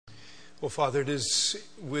Well, Father, it is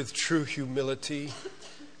with true humility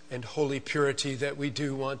and holy purity that we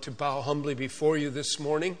do want to bow humbly before you this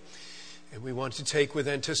morning. And we want to take with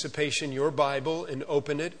anticipation your Bible and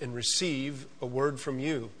open it and receive a word from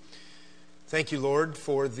you. Thank you, Lord,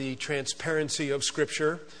 for the transparency of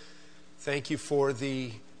Scripture. Thank you for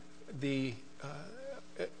the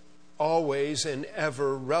always and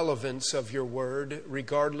ever relevance of your word,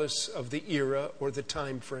 regardless of the era or the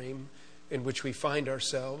time frame in which we find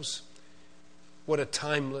ourselves. What a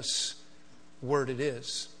timeless word it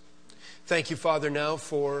is. Thank you, Father, now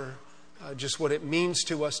for just what it means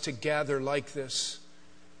to us to gather like this.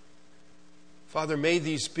 Father, may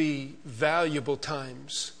these be valuable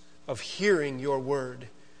times of hearing your word,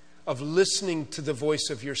 of listening to the voice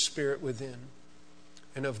of your Spirit within,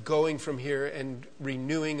 and of going from here and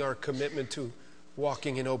renewing our commitment to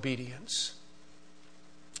walking in obedience.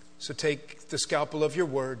 So take the scalpel of your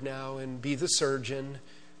word now and be the surgeon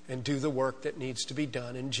and do the work that needs to be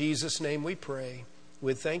done. In Jesus' name we pray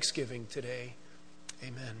with thanksgiving today.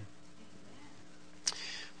 Amen.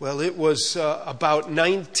 Well, it was about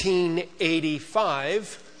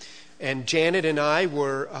 1985, and Janet and I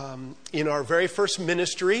were in our very first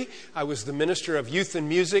ministry. I was the minister of youth and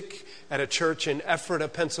music at a church in Ephrata,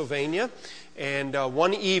 Pennsylvania. And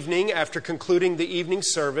one evening, after concluding the evening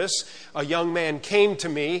service, a young man came to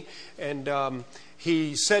me and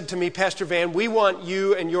he said to me, "Pastor Van, we want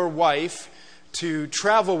you and your wife to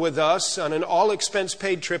travel with us on an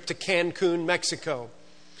all-expense-paid trip to Cancun, Mexico."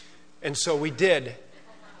 And so we did.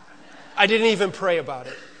 I didn't even pray about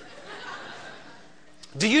it.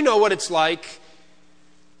 Do you know what it's like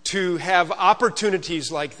to have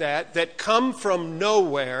opportunities like that come from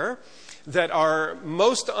nowhere, that are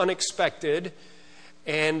most unexpected,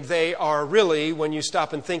 and they are really, when you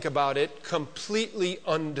stop and think about it, completely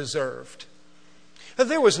undeserved?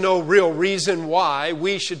 There was no real reason why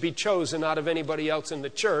we should be chosen out of anybody else in the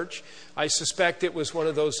church. I suspect it was one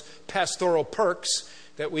of those pastoral perks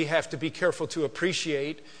that we have to be careful to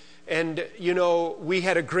appreciate. And, you know, we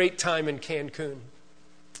had a great time in Cancun.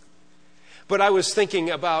 But I was thinking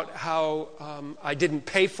about how I didn't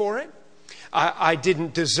pay for it. I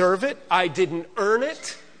didn't deserve it. I didn't earn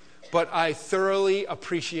it. But I thoroughly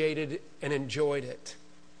appreciated and enjoyed it.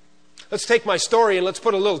 Let's take my story and let's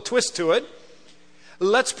put a little twist to it.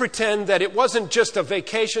 Let's pretend that it wasn't just a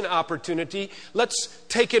vacation opportunity. Let's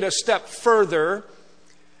take it a step further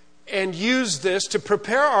and use this to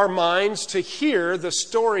prepare our minds to hear the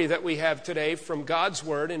story that we have today from God's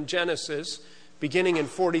Word in Genesis, beginning in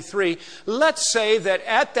 43. Let's say that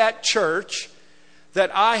at that church that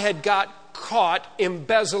I had got caught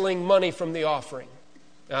embezzling money from the offering.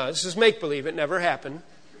 This is make-believe. It never happened.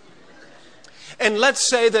 And let's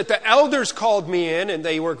say that the elders called me in and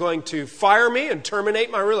they were going to fire me and terminate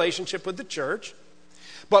my relationship with the church.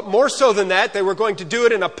 But more so than that, they were going to do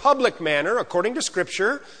it in a public manner, according to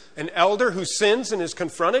Scripture. An elder who sins and is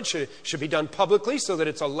confronted should be done publicly so that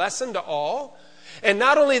it's a lesson to all. And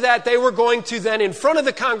not only that, they were going to then, in front of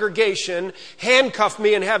the congregation, handcuff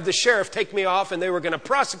me and have the sheriff take me off, and they were going to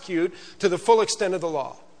prosecute to the full extent of the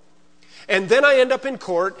law. And then I end up in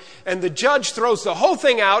court, and the judge throws the whole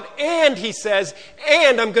thing out, and he says,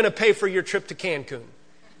 "And I'm going to pay for your trip to Cancun."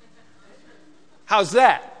 How's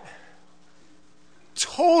that?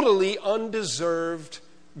 Totally undeserved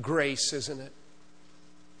grace, isn't it?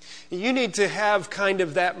 You need to have kind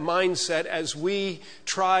of that mindset as we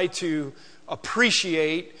try to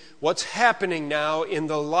appreciate what's happening now in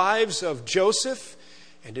the lives of Joseph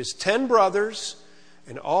and his 10 brothers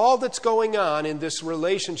and all that's going on in this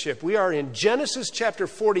relationship. We are in Genesis chapter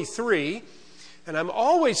 43, and I'm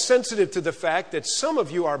always sensitive to the fact that some of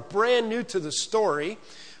you are brand new to the story.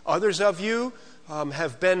 Others of you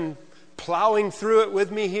have been plowing through it with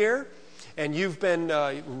me here, and you've been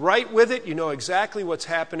right with it. You know exactly what's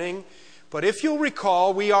happening. But if you'll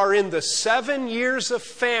recall, we are in the 7 years of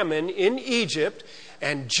famine in Egypt,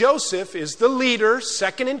 and Joseph is the leader,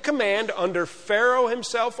 second in command, under Pharaoh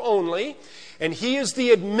himself only. And he is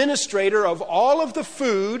the administrator of all of the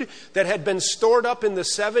food that had been stored up in the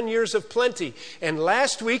 7 years of plenty. And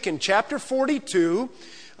last week in chapter 42,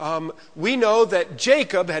 we know that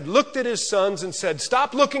Jacob had looked at his sons and said,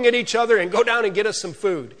 "Stop looking at each other and go down and get us some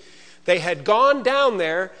food." They had gone down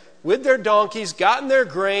there with their donkeys, gotten their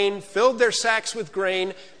grain, filled their sacks with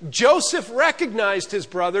grain. Joseph recognized his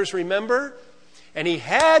brothers, remember? And he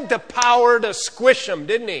had the power to squish them,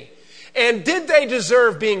 didn't he? And did they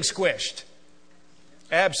deserve being squished?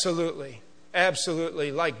 Absolutely.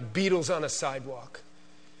 Absolutely. Like beetles on a sidewalk.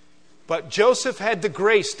 But Joseph had the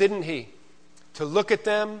grace, didn't he? To look at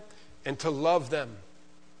them and to love them.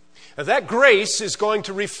 That grace is going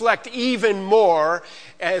to reflect even more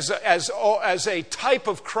as a type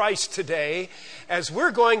of Christ today, as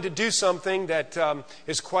we're going to do something that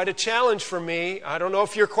is quite a challenge for me. I don't know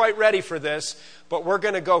if you're quite ready for this, but we're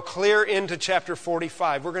going to go clear into chapter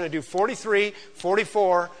 45. We're going to do 43,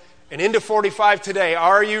 44, and into 45 today.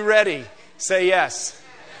 Are you ready? Say yes.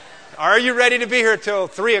 Are you ready to be here till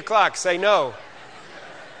 3 o'clock? Say no.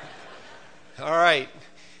 All right.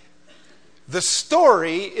 The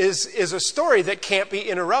story is a story that can't be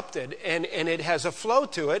interrupted, and it has a flow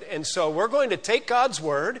to it. And so we're going to take God's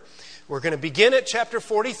Word. We're going to begin at chapter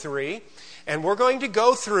 43, and we're going to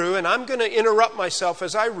go through, and I'm going to interrupt myself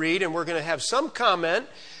as I read, and we're going to have some comment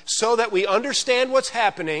so that we understand what's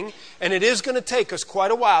happening. And it is going to take us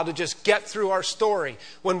quite a while to just get through our story.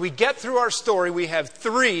 When we get through our story, we have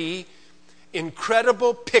 3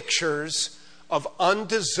 incredible pictures of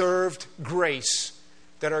undeserved grace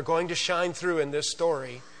that are going to shine through in this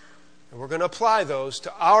story. And we're going to apply those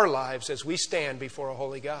to our lives as we stand before a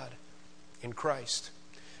holy God in Christ.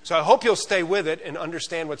 So I hope you'll stay with it and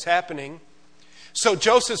understand what's happening. So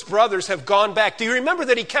Joseph's brothers have gone back. Do you remember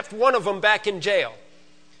that he kept one of them back in jail?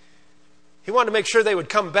 He wanted to make sure they would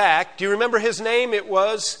come back. Do you remember his name? It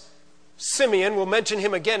was Simeon. We'll mention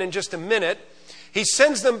him again in just a minute. He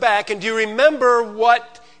sends them back, and do you remember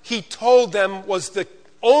what he told them was the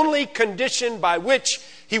only condition by which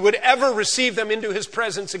he would ever receive them into his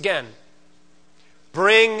presence again?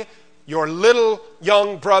 Bring your little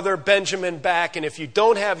young brother Benjamin back, and if you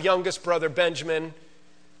don't have youngest brother Benjamin,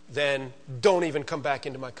 then don't even come back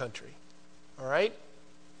into my country. All right?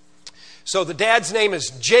 So the dad's name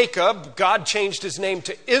is Jacob. God changed his name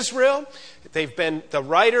to Israel. The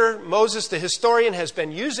writer, Moses, the historian, has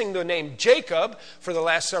been using the name Jacob for the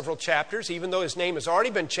last several chapters, even though his name has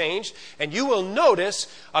already been changed. And you will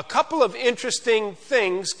notice a couple of interesting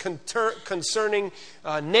things concerning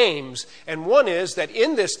names. And one is that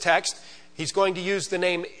in this text, he's going to use the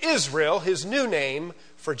name Israel, his new name,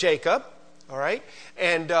 for Jacob. All right?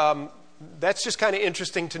 And that's just kind of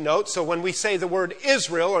interesting to note. So when we say the word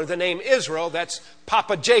Israel or the name Israel, that's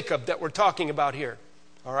Papa Jacob that we're talking about here.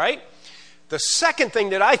 All right? The second thing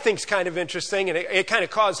that I think is kind of interesting, and it kind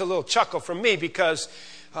of caused a little chuckle from me, because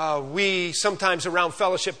we sometimes around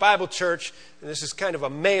Fellowship Bible Church, and this is kind of a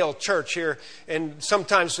male church here, and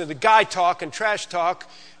sometimes the guy talk and trash talk,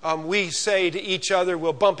 we say to each other,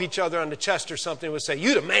 we'll bump each other on the chest or something, we'll say,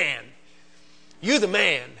 "You the man. You the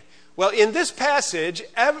man." Well, in this passage,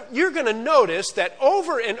 you're going to notice that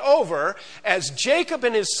over and over, as Jacob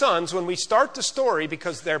and his sons, when we start the story,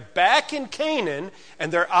 because they're back in Canaan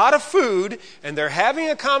and they're out of food and they're having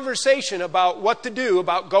a conversation about what to do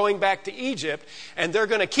about going back to Egypt, and they're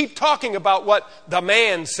going to keep talking about what the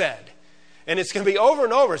man said. And it's going to be over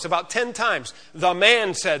and over. It's about 10 times. The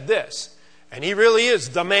man said this. And he really is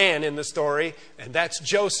the man in the story, and that's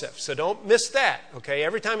Joseph. So don't miss that, okay?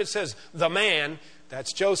 Every time it says the man,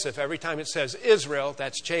 that's Joseph. Every time it says Israel,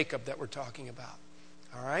 that's Jacob that we're talking about.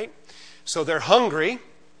 All right? So they're hungry,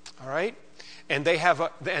 all right? And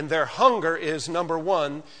their hunger is, number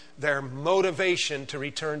one, their motivation to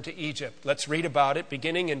return to Egypt. Let's read about it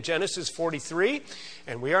beginning in Genesis 43,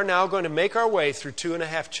 and we are now going to make our way through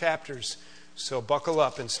 2.5 chapters. So buckle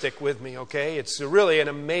up and stick with me, okay? It's really an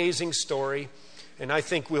amazing story, and I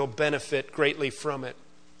think we'll benefit greatly from it.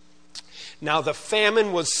 Now the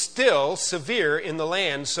famine was still severe in the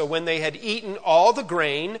land, so when they had eaten all the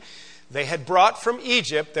grain they had brought from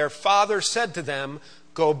Egypt, their father said to them,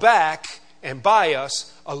 "Go back and buy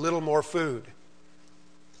us a little more food."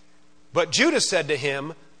 But Judah said to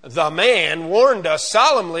him, "The man warned us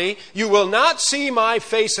solemnly, 'You will not see my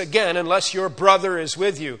face again unless your brother is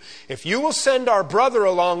with you. If you will send our brother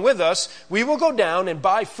along with us, we will go down and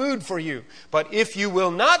buy food for you. But if you will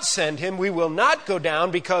not send him, we will not go down,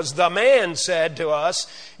 because the man said to us,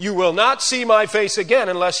 you will not see my face again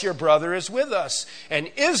unless your brother is with us.' And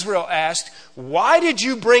Israel asked, 'Why did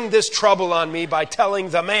you bring this trouble on me by telling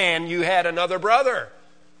the man you had another brother?'"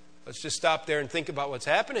 Let's just stop there and think about what's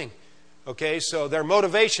happening. Okay, so their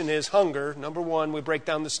motivation is hunger. Number one, we break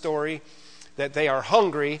down the story that they are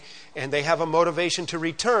hungry and they have a motivation to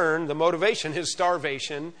return. The motivation is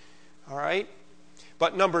starvation. All right?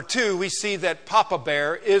 But number two, we see that Papa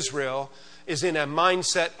Bear, Israel, is in a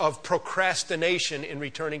mindset of procrastination in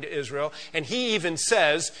returning to Israel. And he even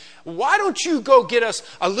says, "Why don't you go get us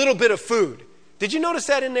a little bit of food?" Did you notice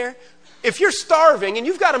that in there? If you're starving and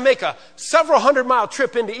you've got to make a several 100-mile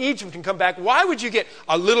trip into Egypt and come back, why would you get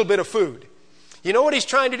a little bit of food? You know what he's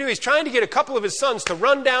trying to do? He's trying to get a couple of his sons to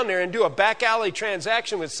run down there and do a back alley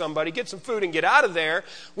transaction with somebody, get some food and get out of there,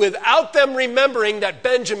 without them remembering that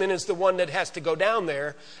Benjamin is the one that has to go down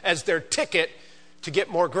there as their ticket to get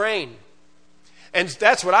more grain. And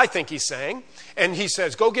that's what I think he's saying. And he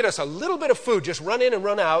says, go get us a little bit of food, just run in and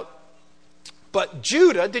run out. But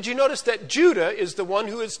Judah, did you notice that Judah is the one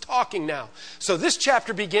who is talking now? So this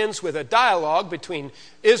chapter begins with a dialogue between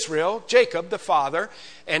Israel, Jacob, the father,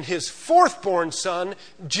 and his fourth-born son,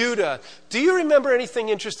 Judah. Do you remember anything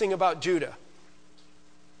interesting about Judah?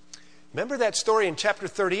 Remember that story in chapter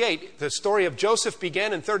 38? The story of Joseph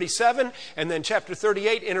began in 37, and then chapter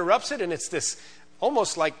 38 interrupts it, and it's this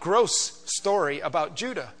almost like gross story about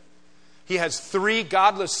Judah. He has 3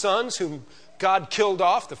 godless sons whom God killed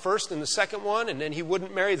off, the first and the second one, and then he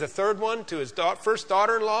wouldn't marry the third one to his first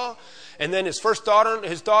daughter-in-law. And then his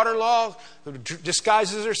daughter-in-law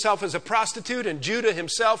disguises herself as a prostitute, and Judah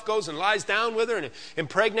himself goes and lies down with her and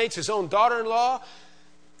impregnates his own daughter-in-law.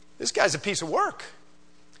 This guy's a piece of work.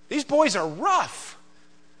 These boys are rough.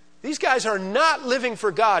 These guys are not living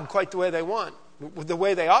for God quite the way they want, the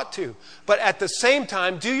way they ought to. But at the same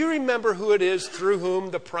time, do you remember who it is through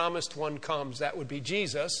whom the promised one comes? That would be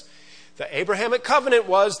Jesus. The Abrahamic covenant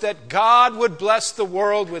was that God would bless the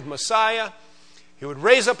world with Messiah. He would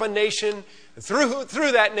raise up a nation.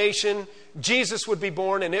 Through that nation, Jesus would be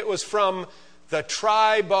born, and it was from the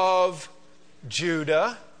tribe of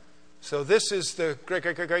Judah. So this is the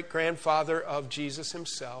great-great-great-grandfather of Jesus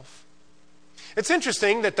himself. It's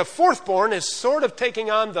interesting that the fourth-born is sort of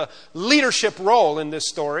taking on the leadership role in this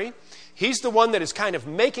story. He's the one that is kind of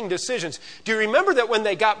making decisions. Do you remember that when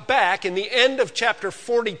they got back in the end of chapter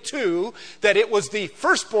 42, that it was the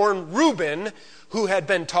firstborn Reuben who had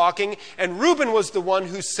been talking, and Reuben was the one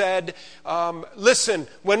who said, listen,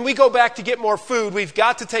 when we go back to get more food, we've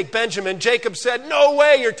got to take Benjamin. Jacob said, no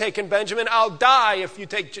way you're taking Benjamin. I'll die if you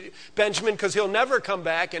take Benjamin because he'll never come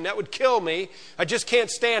back, and that would kill me. I just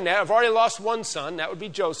can't stand that. I've already lost one son. That would be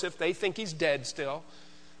Joseph. They think he's dead still.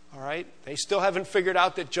 All right? They still haven't figured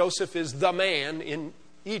out that Joseph is the man in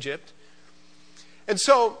Egypt. And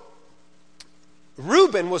so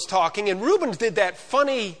Reuben was talking, and Reuben did that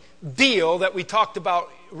funny deal that we talked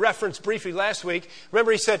about, referenced briefly last week.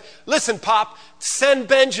 Remember, he said, listen, Pop, send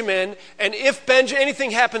Benjamin, and if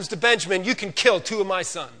anything happens to Benjamin, you can kill 2 of my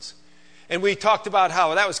sons. And we talked about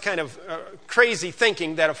how that was kind of crazy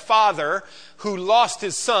thinking that a father who lost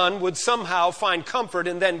his son would somehow find comfort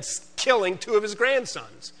in then killing 2 of his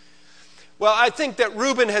grandsons. Well, I think that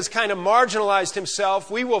Reuben has kind of marginalized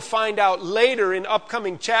himself. We will find out later in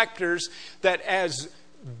upcoming chapters that as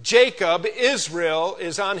Jacob, Israel,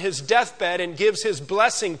 is on his deathbed and gives his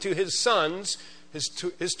blessing to his sons,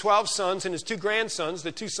 his 12 sons and his 2 grandsons,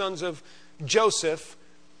 the 2 sons of Joseph,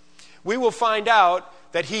 we will find out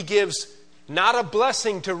that he gives not a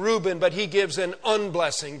blessing to Reuben, but he gives an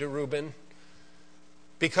unblessing to Reuben.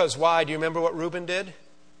 Because why? Do you remember what Reuben did?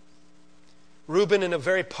 Reuben, in a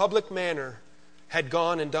very public manner, had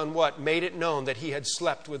gone and done what? Made it known that he had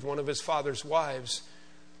slept with one of his father's wives,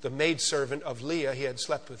 the maidservant of Leah. He had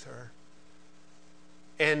slept with her.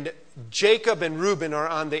 And Jacob and Reuben are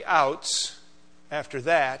on the outs after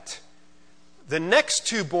that. The next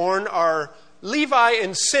 2 born are Levi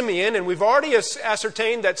and Simeon, and we've already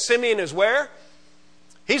ascertained that Simeon is where?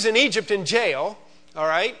 He's in Egypt in jail, all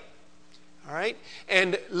right? All right?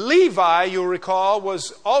 And Levi, you'll recall,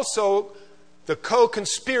 was also the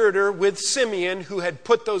co-conspirator with Simeon who had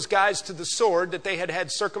put those guys to the sword, that they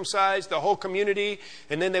had circumcised the whole community,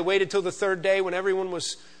 and then they waited till the 3rd day when everyone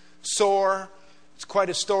was sore. It's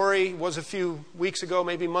quite a story. It was a few weeks ago,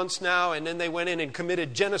 maybe months now, and then they went in and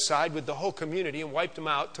committed genocide with the whole community and wiped them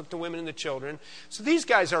out, took the women and the children. So these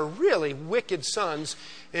guys are really wicked sons,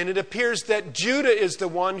 and it appears that Judah is the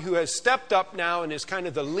one who has stepped up now and is kind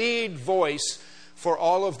of the lead voice for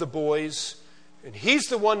all of the boys. And he's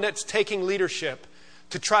the one that's taking leadership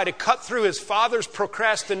to try to cut through his father's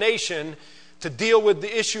procrastination to deal with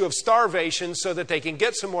the issue of starvation so that they can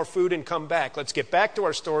get some more food and come back. Let's get back to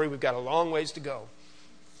our story. We've got a long ways to go.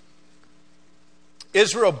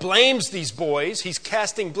 Israel blames these boys. He's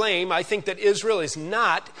casting blame. I think that Israel is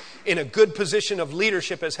not in a good position of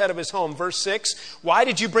leadership as head of his home. Verse 6, why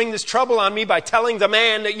did you bring this trouble on me by telling the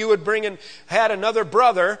man that you would bring and had another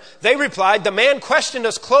brother? They replied, the man questioned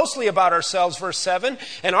us closely about ourselves, verse 7,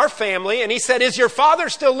 and our family. And he said, is your father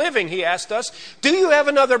still living? He asked us. Do you have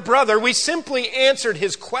another brother? We simply answered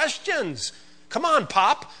his questions. Come on,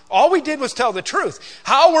 Pop. All we did was tell the truth.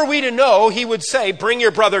 How were we to know he would say, bring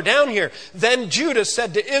your brother down here? Then Judah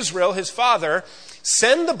said to Israel, his father,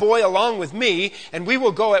 Send the boy along with me, and we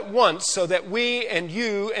will go at once, so that we and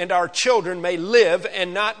you and our children may live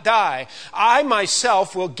and not die. I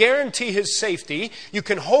myself will guarantee his safety. You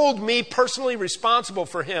can hold me personally responsible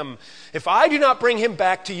for him. If I do not bring him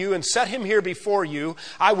back to you and set him here before you,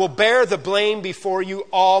 I will bear the blame before you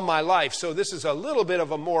all my life." So this is a little bit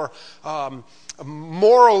of a more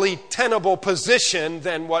morally tenable position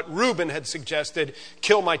than what Reuben had suggested,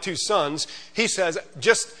 kill my 2 sons. He says,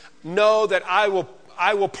 just know that I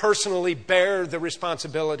will personally bear the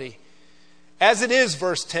responsibility. As it is,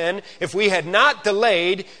 verse 10, if we had not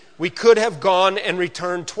delayed, we could have gone and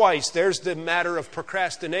returned twice. There's the matter of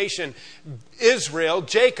procrastination. Israel,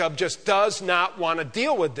 Jacob, just does not want to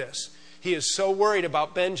deal with this. He is so worried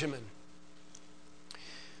about Benjamin.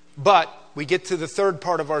 But we get to the third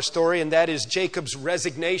part of our story, and that is Jacob's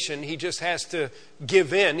resignation. He just has to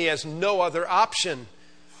give in. He has no other option.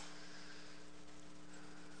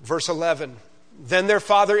 Verse 11, "Then their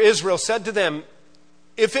father Israel said to them,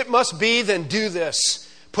 'If it must be, then do this.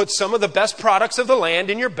 Put some of the best products of the land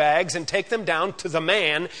in your bags and take them down to the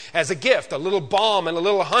man as a gift. A little balm and a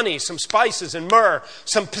little honey, some spices and myrrh,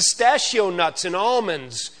 some pistachio nuts and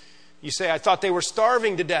almonds.'" You say, "I thought they were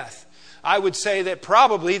starving to death." I would say that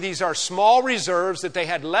probably these are small reserves that they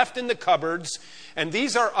had left in the cupboards. And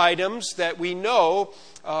these are items that we know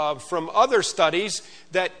from other studies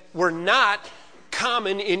that were not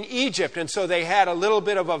common in Egypt. And so they had a little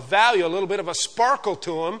bit of a value, a little bit of a sparkle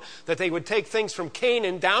to them, that they would take things from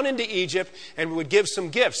Canaan down into Egypt and would give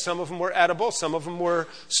some gifts. Some of them were edible, some of them were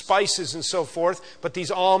spices and so forth. But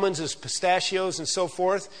these almonds and pistachios and so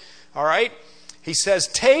forth, all right? He says,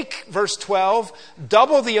 "Take," verse 12,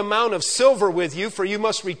 "double the amount of silver with you, for you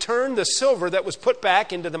must return the silver that was put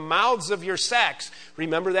back into the mouths of your sacks."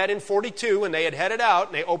 Remember that in 42, when they had headed out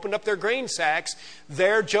and they opened up their grain sacks,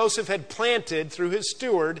 there Joseph had planted through his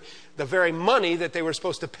steward the very money that they were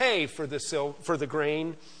supposed to pay for the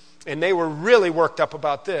grain. And they were really worked up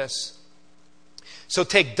about this. "So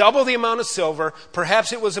take double the amount of silver.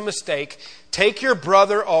 Perhaps it was a mistake. Take your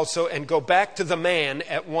brother also and go back to the man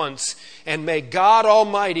at once. And may God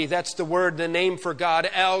Almighty," that's the word, the name for God,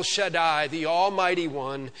 El Shaddai, the Almighty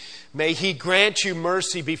One, "may he grant you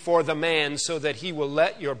mercy before the man, so that he will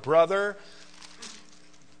let your brother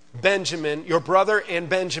and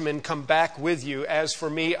Benjamin come back with you. As for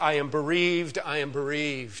me, I am bereaved, I am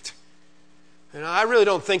bereaved." And I really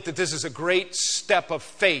don't think that this is a great step of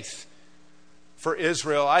faith for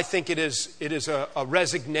Israel. I think it is a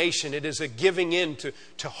resignation. It is a giving in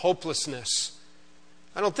to hopelessness.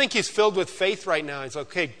 I don't think he's filled with faith right now. He's like,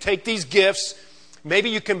 okay, take these gifts. Maybe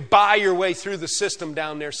you can buy your way through the system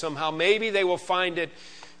down there somehow. Maybe they will find it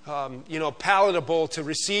palatable to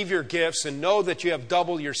receive your gifts and know that you have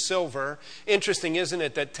double your silver. Interesting, isn't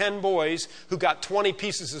it, that 10 boys who got 20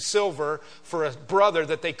 pieces of silver for a brother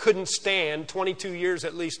that they couldn't stand 22 years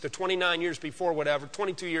at least, or 29 years before, whatever,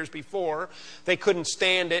 22 years before, they couldn't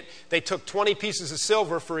stand it. They took 20 pieces of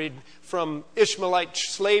silver from Ishmaelite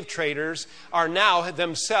slave traders, are now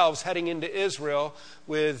themselves heading into Israel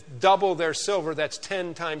with double their silver. That's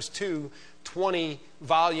 10 times 2, 20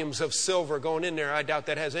 volumes of silver going in there. I doubt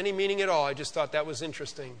that has any meaning at all. I just thought that was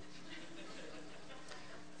interesting.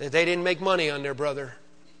 They didn't make money on their brother.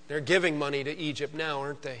 They're giving money to Egypt now,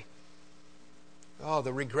 aren't they? Oh,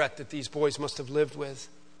 the regret that these boys must have lived with.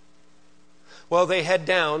 Well, they head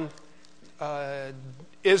down.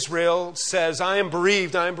 Israel says, I am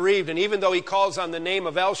bereaved. And even though he calls on the name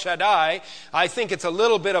of El Shaddai, I think it's a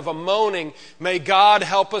little bit of a moaning, may God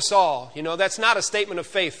help us all. You know, that's not a statement of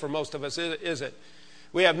faith for most of us, is it?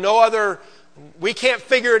 We have we can't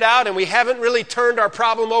figure it out, and we haven't really turned our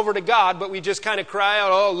problem over to God, but we just kind of cry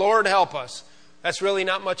out, oh, Lord, help us. That's really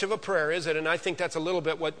not much of a prayer, is it? And I think that's a little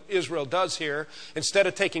bit what Israel does here. Instead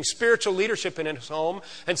of taking spiritual leadership in his home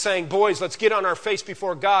and saying, boys, let's get on our face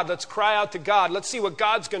before God. Let's cry out to God. Let's see what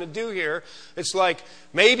God's going to do here. It's like,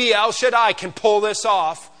 maybe El Shaddai can pull this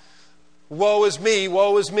off. Woe is me,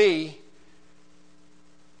 woe is me.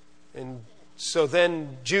 And so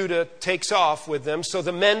then Judah takes off with them. So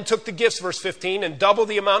the men took the gifts, verse 15, and doubled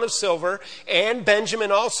the amount of silver, and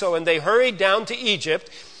Benjamin also. And they hurried down to Egypt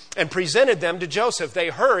and presented them to Joseph. They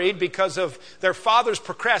hurried because of their father's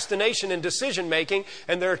procrastination and decision-making,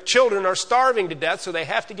 and their children are starving to death, so they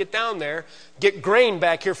have to get down there, get grain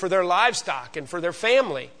back here for their livestock and for their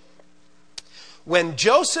family. When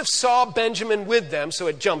Joseph saw Benjamin with them, so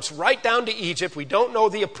it jumps right down to Egypt. We don't know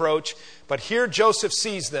the approach, but here Joseph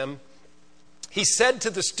sees them. He said to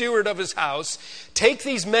the steward of his house, take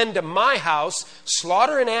these men to my house,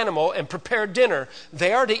 slaughter an animal, and prepare dinner.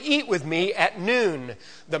 They are to eat with me at noon.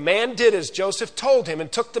 The man did as Joseph told him and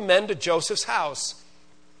took the men to Joseph's house.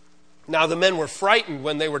 Now the men were frightened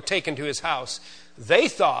when they were taken to his house. They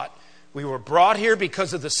thought, we were brought here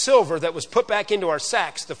because of the silver that was put back into our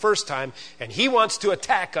sacks the first time, and he wants to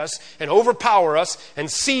attack us and overpower us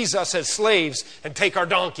and seize us as slaves and take our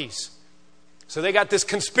donkeys. So they got this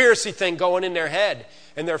conspiracy thing going in their head,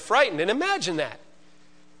 and they're frightened. And imagine that.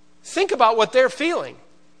 Think about what they're feeling.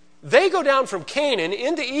 They go down from Canaan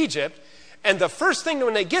into Egypt, and the first thing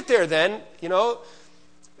when they get there then,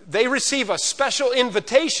 they receive a special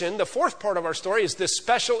invitation. The fourth part of our story is this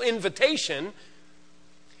special invitation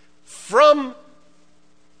from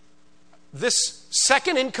this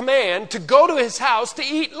second in command to go to his house to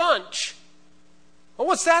eat lunch. Well,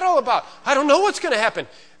 what's that all about? I don't know what's going to happen.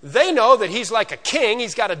 They know that he's like a king.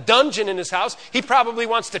 He's got a dungeon in his house. He probably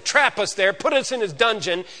wants to trap us there, put us in his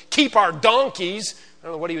dungeon, keep our donkeys. I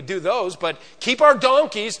don't know what he would do those, but keep our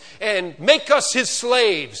donkeys and make us his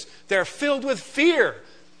slaves. They're filled with fear.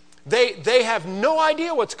 They have no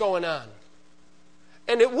idea what's going on.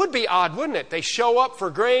 And it would be odd, wouldn't it? They show up for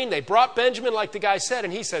grain. They brought Benjamin, like the guy said,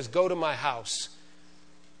 and he says, go to my house.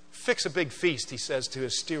 Fix a big feast, he says to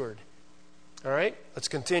his steward. All right, let's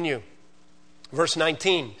continue. Verse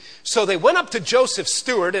 19. So they went up to Joseph's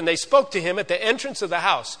steward, and they spoke to him at the entrance of the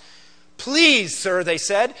house. Please, sir, they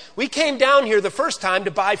said, we came down here the first time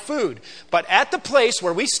to buy food. But at the place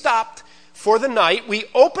where we stopped for the night, we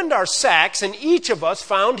opened our sacks, and each of us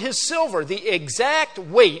found his silver, the exact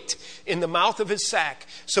weight in the mouth of his sack.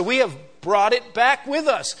 So we have brought it back with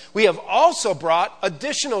us. We have also brought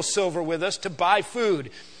additional silver with us to buy food.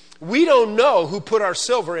 We don't know who put our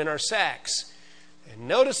silver in our sacks. And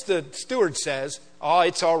notice the steward says, oh,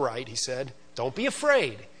 it's all right, he said. Don't be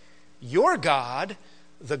afraid. Your God,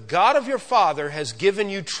 the God of your father, has given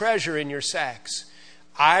you treasure in your sacks.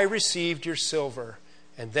 I received your silver.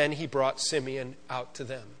 And then he brought Simeon out to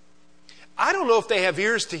them. I don't know if they have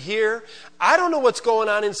ears to hear. I don't know what's going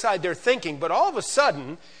on inside their thinking. But all of a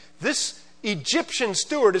sudden, this Egyptian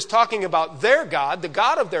steward is talking about their God, the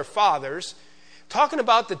God of their fathers, talking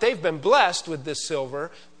about that they've been blessed with this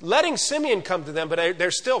silver, letting Simeon come to them, but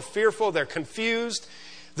they're still fearful. They're confused.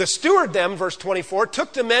 The steward then, verse 24,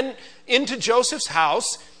 took the men into Joseph's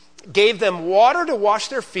house, gave them water to wash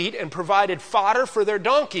their feet, and provided fodder for their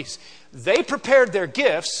donkeys. They prepared their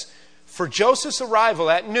gifts for Joseph's arrival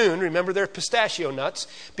at noon. Remember their pistachio nuts,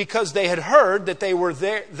 because they had heard that they were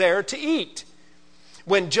there to eat.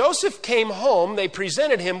 When Joseph came home, they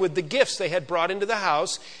presented him with the gifts they had brought into the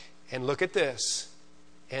house. And look at this.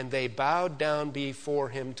 And they bowed down before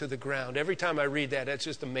him to the ground. Every time I read that, that's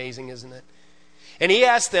just amazing, isn't it? And he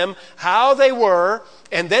asked them how they were.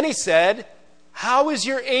 And then he said, how is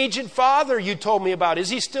your aged father you told me about?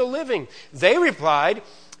 Is he still living? They replied,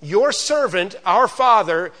 your servant, our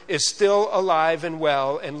father, is still alive and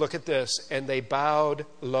well. And look at this. And they bowed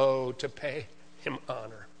low to pay him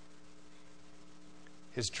honor.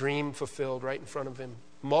 His dream fulfilled right in front of him.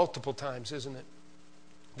 Multiple times, isn't it?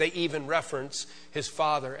 They even reference his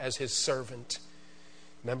father as his servant.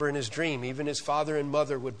 Remember, in his dream, even his father and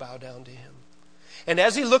mother would bow down to him. And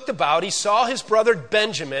as he looked about, he saw his brother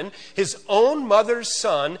Benjamin, his own mother's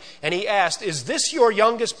son, and he asked, is this your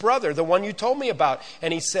youngest brother, the one you told me about?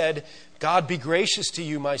 And he said, God be gracious to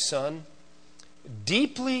you, my son.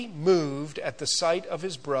 Deeply moved at the sight of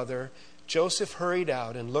his brother, Joseph hurried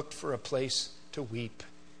out and looked for a place to weep.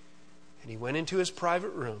 And he went into his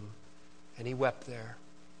private room, and he wept there.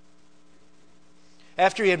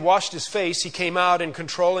 After he had washed his face, he came out, and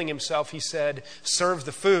controlling himself, he said, serve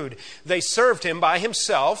the food. They served him by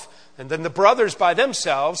himself, and then the brothers by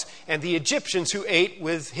themselves, and the Egyptians who ate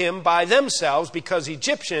with him by themselves, because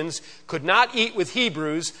Egyptians could not eat with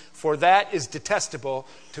Hebrews, for that is detestable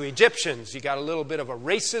to Egyptians. You got a little bit of a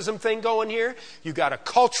racism thing going here. You got a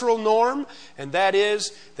cultural norm, and that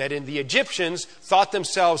is that in the Egyptians thought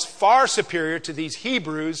themselves far superior to these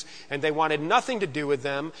Hebrews, and they wanted nothing to do with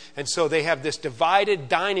them, and so they have this divided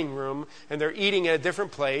dining room, and they're eating at a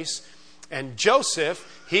different place. And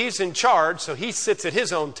Joseph, he's in charge, so he sits at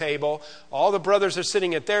his own table. All the brothers are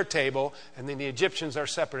sitting at their table, and then the Egyptians are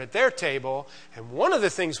separate at their table. And one of the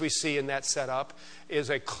things we see in that setup is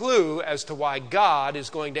a clue as to why God is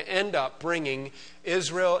going to end up bringing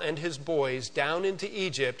Israel and his boys down into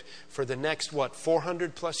Egypt for the next,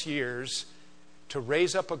 400 plus years to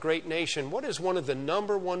raise up a great nation. What is one of the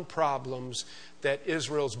number one problems that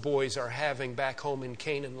Israel's boys are having back home in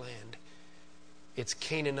Canaan land? It's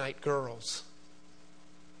Canaanite girls.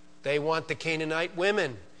 They want the Canaanite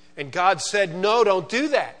women. And God said, no, don't do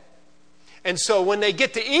that. And so when they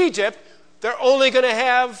get to Egypt, they're only going to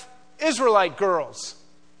have Israelite girls.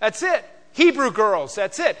 That's it. Hebrew girls,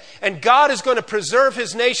 that's it. And God is going to preserve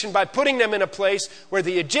his nation by putting them in a place where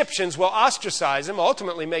the Egyptians will ostracize them,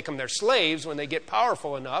 ultimately make them their slaves when they get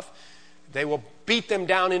powerful enough. They will beat them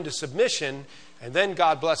down into submission, and then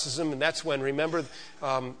God blesses them. And that's when, remember,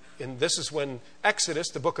 and this is when Exodus,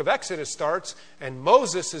 the book of Exodus starts, and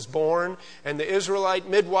Moses is born, and the Israelite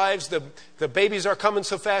midwives, the babies are coming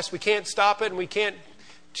so fast we can't stop it and we can't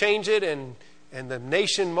change it, and the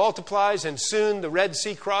nation multiplies, and soon the Red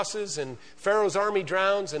Sea crosses, and Pharaoh's army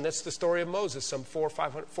drowns, and that's the story of Moses some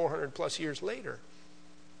 400 plus years later.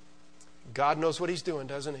 God knows what he's doing,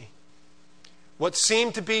 doesn't he? What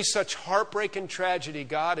seemed to be such heartbreak and tragedy,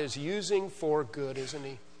 God is using for good, isn't he?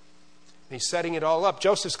 And he's setting it all up.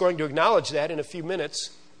 Joseph's going to acknowledge that in a few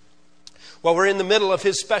minutes. Well, we're in the middle of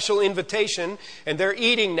his special invitation, and they're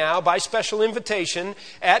eating now by special invitation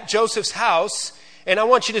at Joseph's house. And I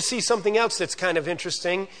want you to see something else that's kind of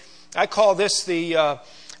interesting. I call this the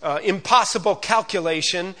impossible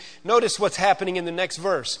calculation. Notice what's happening in the next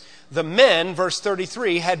verse. The men, verse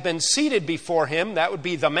 33, had been seated before him. That would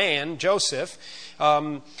be the man, Joseph.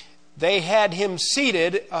 They had him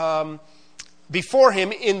seated before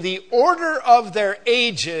him in the order of their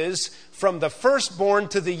ages, from the firstborn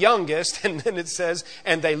to the youngest. And then it says,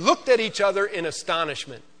 and they looked at each other in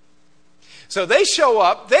astonishment. So they show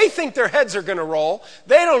up. They think their heads are going to roll.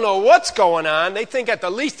 They don't know what's going on. They think at the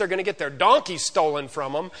least they're going to get their donkeys stolen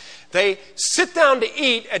from them. They sit down to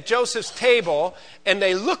eat at Joseph's table, and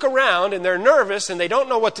they look around, and they're nervous, and they don't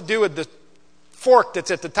know what to do with the fork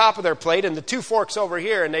that's at the top of their plate and the two forks over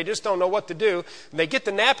here, and they just don't know what to do. And they get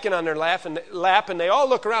the napkin on their lap, and they all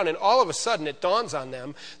look around, and all of a sudden it dawns on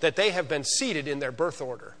them that they have been seated in their birth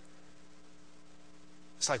order.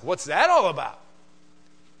 It's like, what's that all about?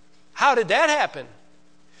 How did that happen?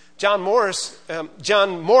 John Morris,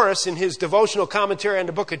 in his devotional commentary on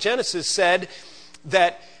the book of Genesis, said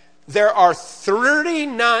that there are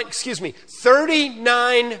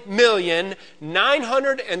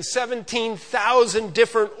 39,917,000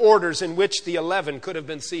 different orders in which the 11 could have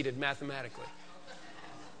been seated mathematically.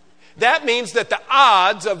 That means that the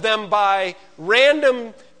odds of them by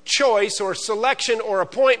random choice or selection or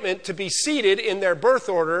appointment to be seated in their birth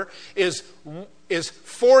order is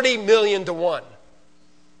 40 million to 1.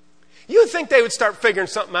 You'd think they would start figuring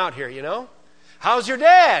something out here, you know? How's your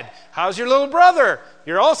dad? How's your little brother?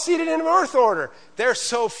 You're all seated in birth order. They're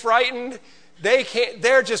so frightened.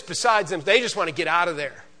 They're just besides them. They just want to get out of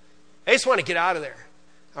there. They just want to get out of there.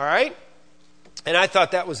 All right? And I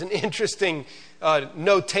thought that was an interesting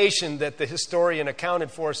notation that the historian accounted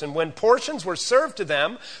for us. And when portions were served to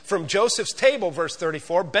them from Joseph's table, verse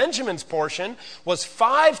 34, Benjamin's portion was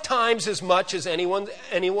 5 times as much as anyone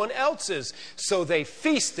else's. So they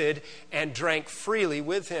feasted and drank freely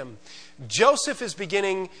with him. Joseph is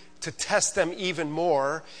beginning to test them even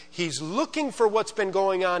more. He's looking for what's been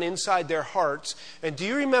going on inside their hearts. And do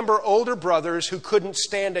you remember older brothers who couldn't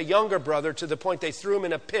stand a younger brother to the point they threw him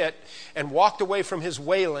in a pit and walked away from his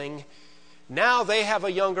wailing? Now they have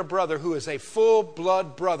a younger brother who is a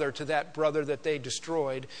full-blood brother to that brother that they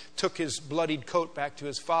destroyed, took his bloodied coat back to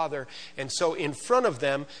his father. And so in front of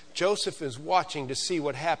them, Joseph is watching to see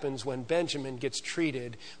what happens when Benjamin gets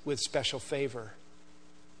treated with special favor.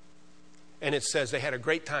 And it says they had a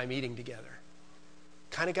great time eating together.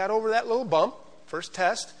 Kind of got over that little bump, first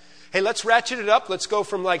test. Hey, let's ratchet it up. Let's go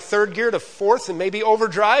from like third gear to fourth and maybe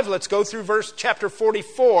overdrive. Let's go through chapter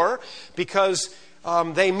 44, because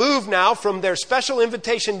they move now from their special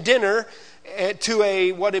invitation dinner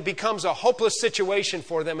to what it becomes a hopeless situation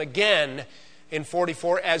for them again in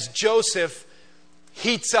 44 as Joseph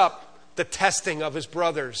heats up the testing of his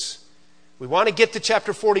brothers. We want to get to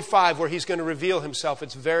chapter 45 where he's going to reveal himself.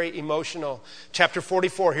 It's very emotional. Chapter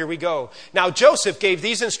 44, here we go. Now Joseph gave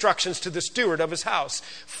these instructions to the steward of his house.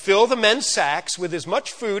 Fill the men's sacks with as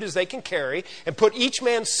much food as they can carry, and put each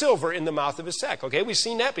man's silver in the mouth of his sack. Okay, we've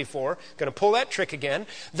seen that before. Going to pull that trick again.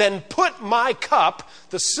 Then put my cup,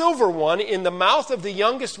 the silver one, in the mouth of the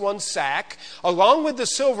youngest one's sack, along with the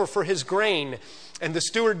silver for his grain. And the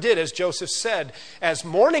steward did as Joseph said. As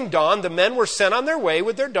morning dawned, the men were sent on their way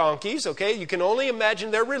with their donkeys. Okay, you can only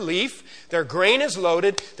imagine their relief. Their grain is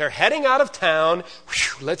loaded. They're heading out of town.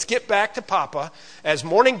 Whew, let's get back to Papa. As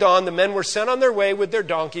morning dawned, the men were sent on their way with their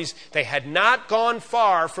donkeys. They had not gone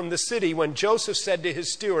far from the city when Joseph said to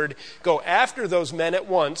his steward, "Go after those men at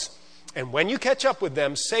once, and when you catch up with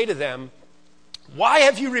them, say to them, 'Why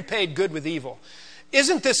have you repaid good with evil?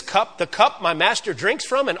 Isn't this cup the cup my master drinks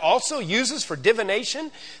from and also uses for divination?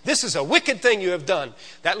 This is a wicked thing you have done.'"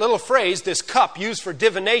 That little phrase, this cup used for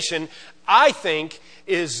divination, I think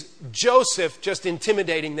is Joseph just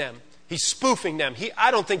intimidating them. He's spoofing them.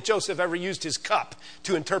 I don't think Joseph ever used his cup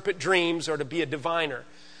to interpret dreams or to be a diviner.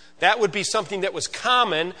 That would be something that was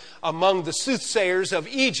common among the soothsayers of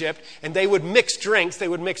Egypt, and they would mix drinks. They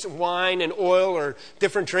would mix wine and oil or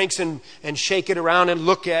different drinks and shake it around and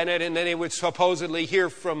look at it, and then they would supposedly hear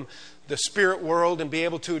from the spirit world and be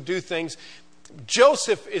able to do things.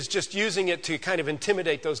 Joseph is just using it to kind of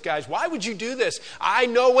intimidate those guys. Why would you do this? I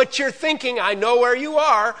know what you're thinking. I know where you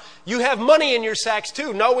are. You have money in your sacks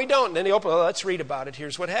too. No, we don't. And then they open, let's read about it.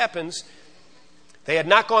 Here's what happens. They had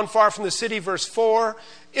not gone far from the city, verse 4.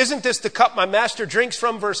 Isn't this the cup my master drinks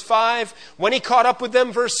from, verse 5? When he caught up with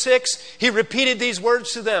them, verse 6, he repeated these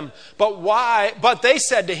words to them. But they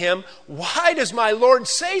said to him, why does my Lord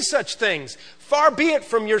say such things? Far be it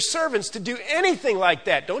from your servants to do anything like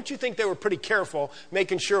that. Don't you think they were pretty careful,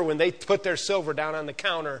 making sure when they put their silver down on the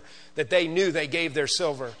counter that they knew they gave their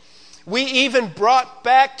silver? We even brought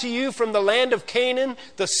back to you from the land of Canaan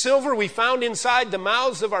the silver we found inside the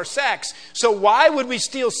mouths of our sacks. So why would we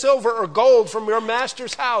steal silver or gold from your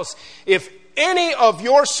master's house? If any of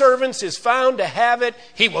your servants is found to have it,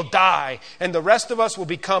 he will die, and the rest of us will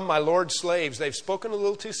become my Lord's slaves. They've spoken a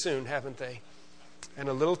little too soon, haven't they? And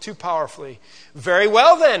a little too powerfully. Very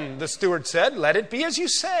well then, the steward said, let it be as you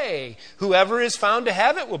say. Whoever is found to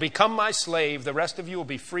have it will become my slave. The rest of you will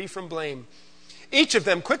be free from blame. Each of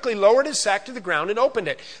them quickly lowered his sack to the ground and opened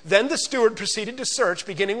it. Then the steward proceeded to search,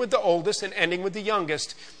 beginning with the oldest and ending with the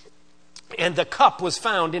youngest. And the cup was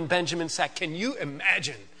found in Benjamin's sack. Can you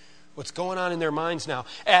imagine what's going on in their minds now?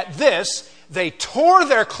 At this, they tore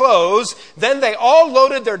their clothes. Then they all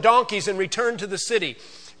loaded their donkeys and returned to the city.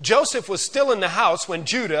 Joseph was still in the house when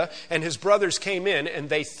Judah and his brothers came in, and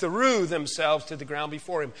they threw themselves to the ground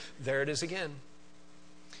before him. There it is again.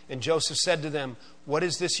 And Joseph said to them, what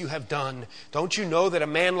is this you have done? Don't you know that a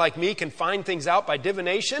man like me can find things out by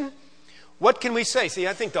divination? What can we say? See,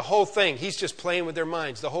 I think the whole thing, he's just playing with their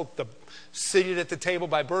minds. The seated at the table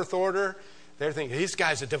by birth order, they're thinking, this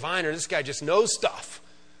guy's a diviner. This guy just knows stuff.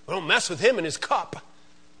 We don't mess with him and his cup.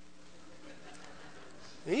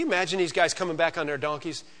 Can you imagine these guys coming back on their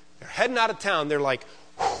donkeys? They're heading out of town. They're like,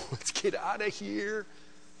 let's get out of here.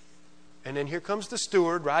 And then here comes the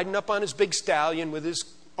steward riding up on his big stallion with his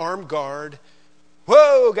armed guard.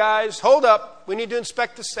 Whoa, guys, hold up. We need to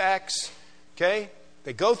inspect the sacks. Okay?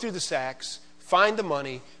 They go through the sacks, find the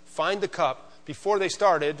money, find the cup. Before they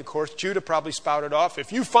started, of course, Judah probably spouted off,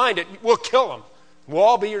 if you find it, we'll kill them. We'll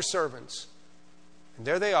all be your servants. And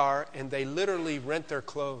there they are, and they literally rent their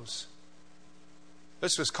clothes.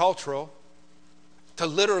 This was cultural, to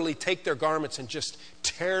literally take their garments and just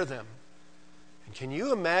tear them. And can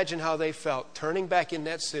you imagine how they felt turning back in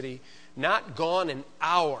that city, not gone an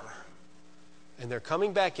hour, and they're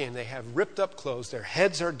coming back in, they have ripped up clothes, their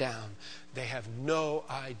heads are down, they have no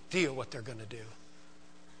idea what they're going to do.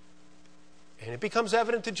 And it becomes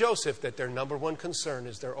evident to Joseph that their number one concern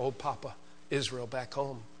is their old papa, Israel, back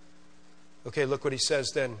home. Okay, look what he says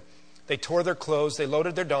then. They tore their clothes, they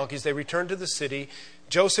loaded their donkeys, they returned to the city.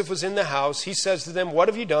 Joseph was in the house. He says to them, what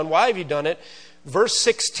have you done? Why have you done it? Verse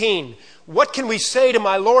 16, what can we say to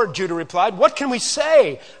my Lord? Judah replied, what can we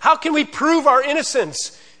say? How can we prove our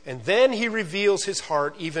innocence? And then he reveals his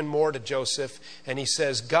heart even more to Joseph, and he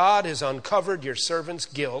says, God has uncovered your servant's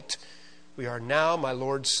guilt. We are now my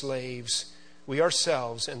Lord's slaves, we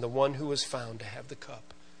ourselves, and the one who was found to have the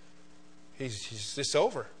cup. It's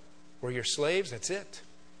over. We're your slaves, that's it.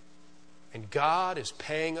 And God is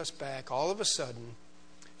paying us back all of a sudden.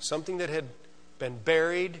 Something that had been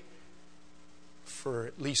buried for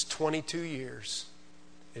at least 22 years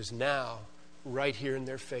is now right here in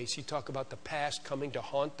their face. You talk about the past coming to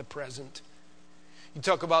haunt the present. You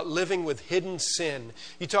talk about living with hidden sin.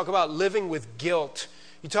 You talk about living with guilt.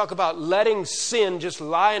 You talk about letting sin just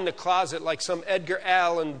lie in the closet like some Edgar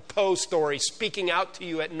Allan Poe story speaking out to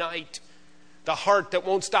you at night. The heart that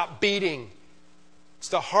won't stop beating. It's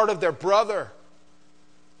the heart of their brother.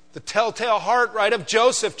 The telltale heart, right, of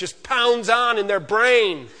Joseph just pounds on in their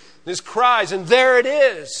brain. This cries, and there it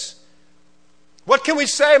is. What can we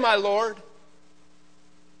say, my Lord?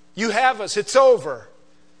 You have us, it's over.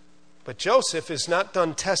 But Joseph is not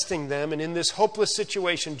done testing them, and in this hopeless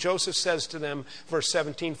situation, Joseph says to them, verse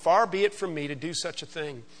 17, far be it from me to do such a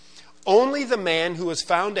thing. Only the man who is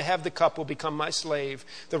found to have the cup will become my slave.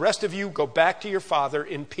 The rest of you go back to your father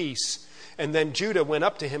in peace. And then Judah went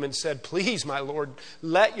up to him and said, please, my Lord,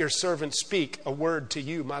 let your servant speak a word to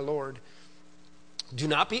you, my Lord. Do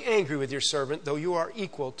not be angry with your servant, though you are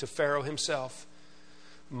equal to Pharaoh himself.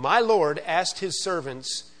 My Lord asked his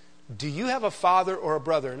servants, do you have a father or a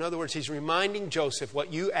brother? In other words, he's reminding Joseph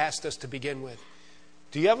what you asked us to begin with.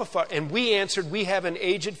 Do you have a father? And we answered, we have an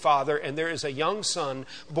aged father, and there is a young son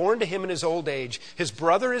born to him in his old age. His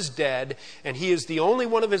brother is dead, and he is the only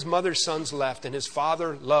one of his mother's sons left, and his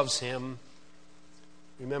father loves him.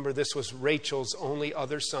 Remember, this was Rachel's only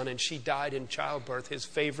other son, and she died in childbirth, his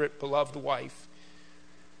favorite, beloved wife.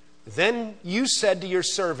 Then you said to your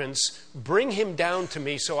servants, bring him down to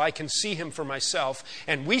me so I can see him for myself.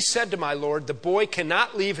 And we said to my Lord, the boy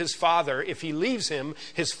cannot leave his father. If he leaves him,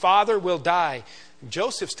 his father will die.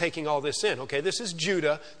 Joseph's taking all this in. Okay, this is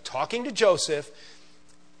Judah talking to Joseph,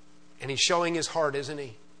 and he's showing his heart, isn't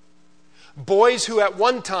he? Boys who at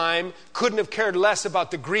one time couldn't have cared less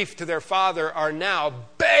about the grief to their father are now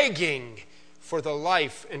begging for the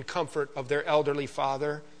life and comfort of their elderly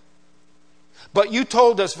father. But you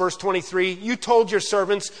told us, verse 23, you told your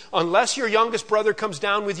servants, unless your youngest brother comes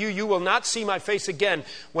down with you, you will not see my face again.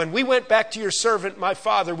 When we went back to your servant, my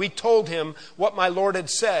father, we told him what my Lord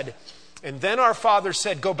had said. And then our father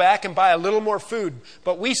said, go back and buy a little more food.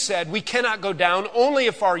 But we said, we cannot go down. Only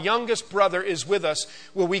if our youngest brother is with us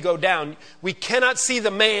will we go down. We cannot see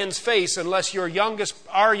the man's face unless our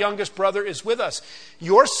youngest brother is with us.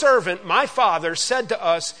 Your servant, my father, said to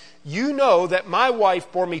us, you know that my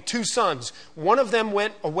wife bore me 2 sons. One of them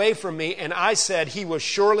went away from me, and I said, he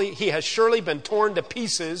has surely been torn to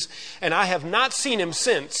pieces, and I have not seen him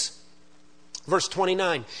since. Verse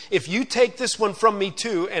 29, if you take this one from me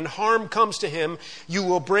too, and harm comes to him, you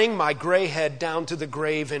will bring my gray head down to the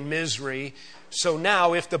grave in misery. So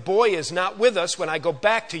now, if the boy is not with us when I go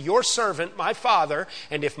back to your servant, my father,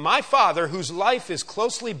 and if my father, whose life is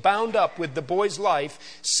closely bound up with the boy's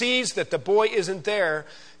life, sees that the boy isn't there,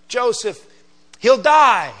 Joseph, he'll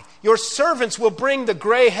die. Your servants will bring the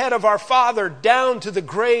gray head of our father down to the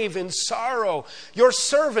grave in sorrow. Your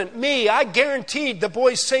servant, me, I guaranteed the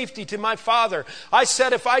boy's safety to my father. I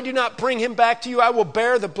said, if I do not bring him back to you, I will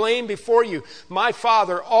bear the blame before you, my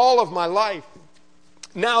father, all of my life.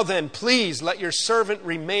 Now then, please let your servant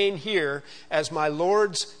remain here as my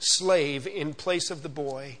Lord's slave in place of the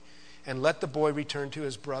boy, and let the boy return to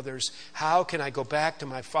his brothers. How can I go back to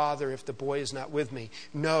my father if the boy is not with me?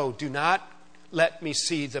 No, do not let me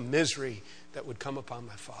see the misery that would come upon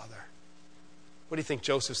my father. What do you think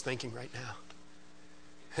Joseph's thinking right now?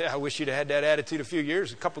 Yeah, I wish you'd had that attitude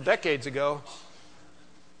a couple decades ago.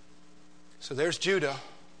 So there's Judah.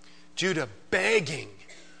 Judah begging.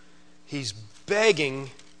 He's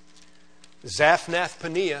begging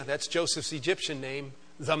Zaphnath-Paneah, that's Joseph's Egyptian name,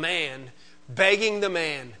 the man, begging the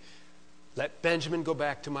man, let Benjamin go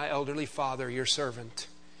back to my elderly father, your servant,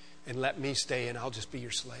 and let me stay and I'll just be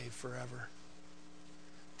your slave forever.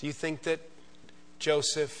 Do you think that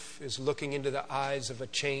Joseph is looking into the eyes of a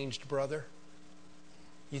changed brother?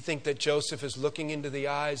 You think that Joseph is looking into the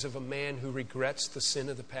eyes of a man who regrets the sin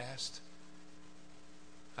of the past?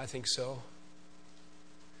 I think so.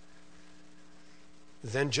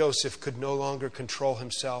 Then Joseph could no longer control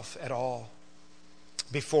himself at all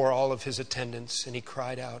before all of his attendants, and he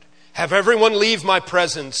cried out, have everyone leave my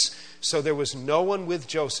presence. So there was no one with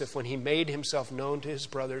Joseph when he made himself known to his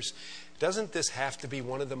brothers. Doesn't this have to be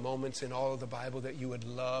one of the moments in all of the Bible that you would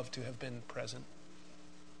love to have been present?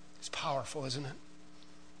 It's powerful, isn't it?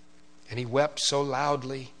 And he wept so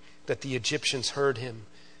loudly that the Egyptians heard him,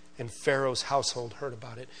 and Pharaoh's household heard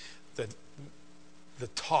about it. The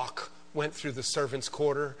talk went through the servants'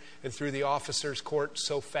 quarter and through the officers' court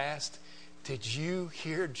so fast. Did you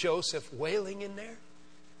hear Joseph wailing in there?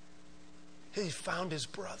 He found his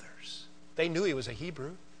brothers. They knew he was a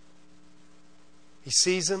Hebrew. He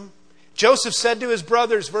sees them. Joseph said to his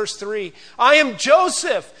brothers, verse 3, I am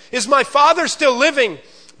Joseph. Is my father still living?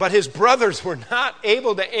 But his brothers were not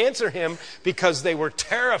able to answer him because they were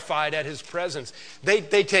terrified at his presence. They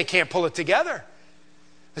can't pull it together.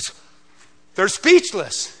 They're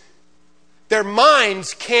speechless. Their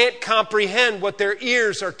minds can't comprehend what their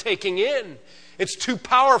ears are taking in. It's too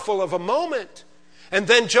powerful of a moment. And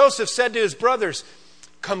then Joseph said to his brothers,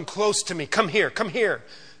 come close to me. Come here, come here.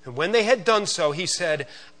 And when they had done so, he said,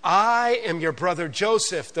 I am your brother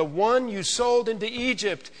Joseph, the one you sold into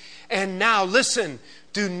Egypt. And now listen,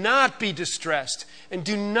 do not be distressed and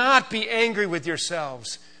do not be angry with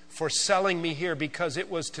yourselves for selling me here, because it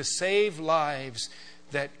was to save lives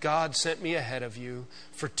that God sent me ahead of you.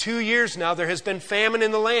 For 2 years now there has been famine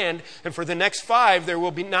in the land, and for the next 5 there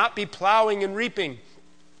will not be plowing and reaping.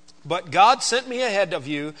 But God sent me ahead of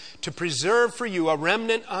you to preserve for you a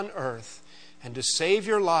remnant on earth and to save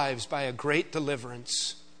your lives by a great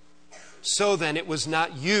deliverance. So then it was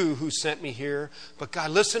not you who sent me here, but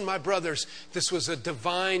God. Listen, my brothers, this was a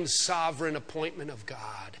divine sovereign appointment of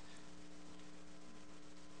God.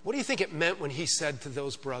 What do you think it meant when he said to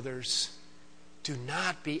those brothers, Do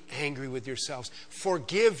not be angry with yourselves.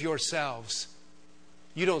 Forgive yourselves.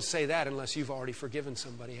 You don't say that unless you've already forgiven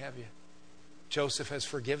somebody, have you? Joseph has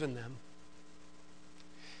forgiven them.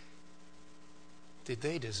 Did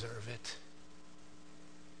they deserve it?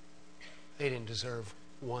 They didn't deserve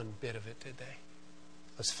one bit of it, did they?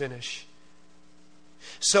 Let's finish.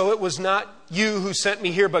 So it was not you who sent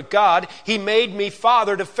me here, but God. He made me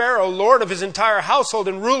father to Pharaoh, lord of his entire household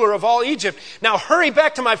and ruler of all Egypt. Now hurry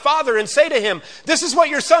back to my father and say to him, this is what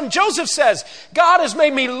your son Joseph says. God has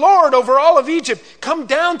made me lord over all of Egypt. Come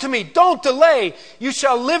down to me. Don't delay. You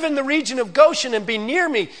shall live in the region of Goshen and be near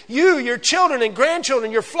me. You, your children and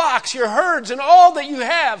grandchildren, your flocks, your herds, and all that you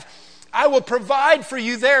have. I will provide for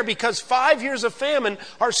you there because 5 years of famine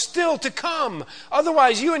are still to come.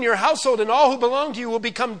 Otherwise, you and your household and all who belong to you will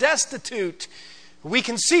become destitute. We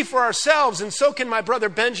can see for ourselves, and so can my brother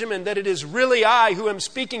Benjamin, that it is really I who am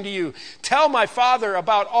speaking to you. Tell my father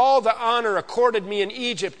about all the honor accorded me in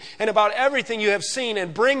Egypt and about everything you have seen,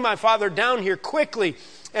 and bring my father down here quickly.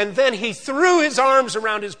 And then he threw his arms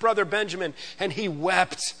around his brother Benjamin, and he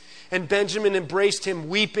wept. And Benjamin embraced him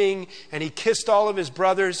weeping, and he kissed all of his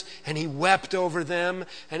brothers, and he wept over them.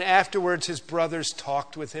 And afterwards his brothers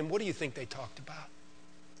talked with him. What do you think they talked about?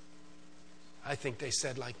 I think they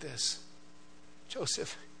said like this.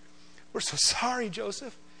 Joseph, we're so sorry,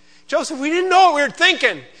 Joseph. Joseph, we didn't know what we were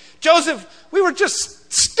thinking. Joseph, we were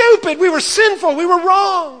just stupid. We were sinful. We were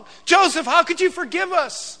wrong. Joseph, how could you forgive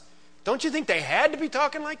us? Don't you think they had to be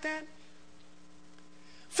talking like that?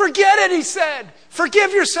 Forget it, he said.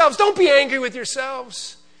 Forgive yourselves. Don't be angry with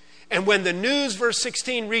yourselves. And when the news, verse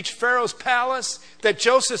 16, reached Pharaoh's palace that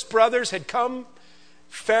Joseph's brothers had come,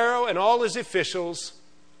 Pharaoh and all his officials,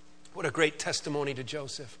 what a great testimony to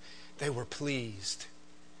Joseph. They were pleased.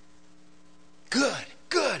 Good,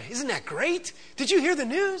 good. Isn't that great? Did you hear the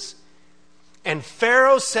news? And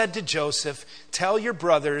Pharaoh said to Joseph, tell your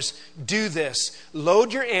brothers, do this.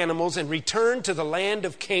 Load your animals and return to the land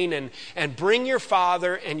of Canaan and bring your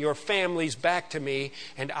father and your families back to me,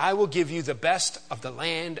 and I will give you the best of the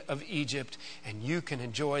land of Egypt, and you can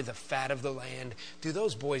enjoy the fat of the land. Do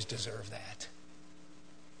those boys deserve that?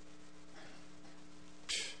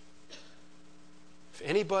 If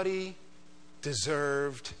anybody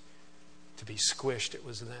deserved to be squished, it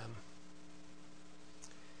was them.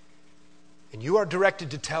 And you are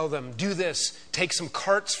directed to tell them, do this, take some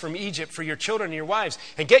carts from Egypt for your children and your wives,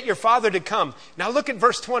 and get your father to come. Now look at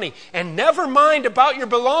verse 20. And never mind about your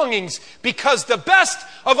belongings, because the best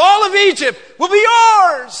of all of Egypt will be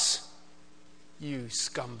yours. You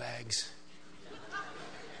scumbags.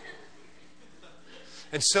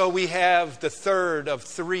 And so we have the third of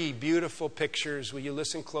three beautiful pictures. Will you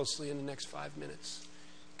listen closely in the next 5 minutes?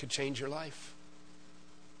 It could change your life.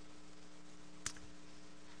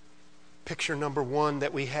 Picture number one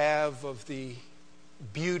that we have of the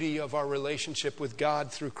beauty of our relationship with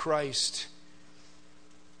God through Christ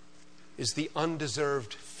is the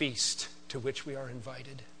undeserved feast to which we are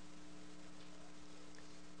invited.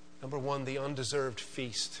 Number one, the undeserved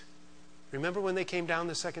feast. Remember when they came down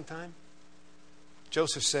the second time?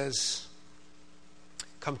 Joseph says,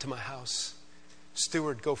 come to my house.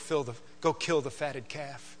 Steward, go kill the fatted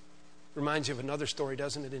calf. Reminds you of another story,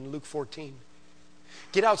 doesn't it, in Luke 14?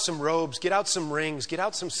 Get out some robes, get out some rings, get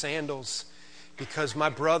out some sandals, because my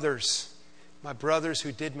brothers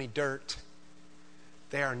who did me dirt,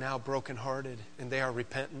 they are now brokenhearted and they are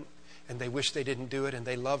repentant and they wish they didn't do it and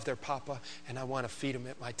they love their papa, and I want to feed them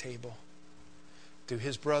at my table. Do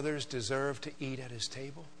his brothers deserve to eat at his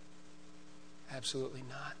table? Absolutely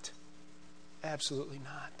not. Absolutely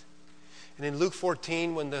not. And in Luke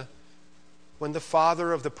 14, when the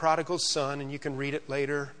father of the prodigal son, and you can read it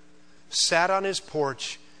later, sat on his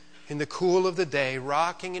porch in the cool of the day,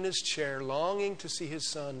 rocking in his chair, longing to see his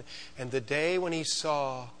son. And the day when he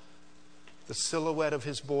saw the silhouette of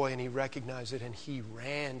his boy and he recognized it and he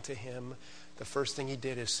ran to him, the first thing he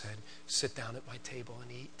did is said, sit down at my table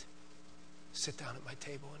and eat. Sit down at my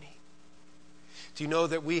table and eat. Do you know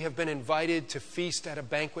that we have been invited to feast at a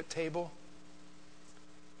banquet table?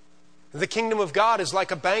 The kingdom of God is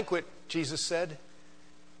like a banquet, Jesus said.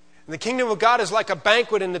 And the kingdom of God is like a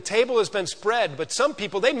banquet, and the table has been spread. But some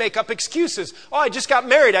people, they make up excuses. Oh, I just got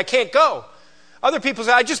married. I can't go. Other people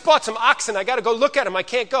say, I just bought some oxen. I got to go look at them. I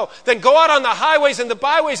can't go. Then go out on the highways and the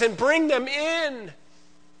byways and bring them in.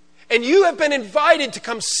 And you have been invited to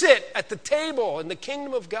come sit at the table in the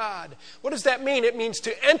kingdom of God. What does that mean? It means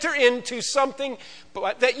to enter into something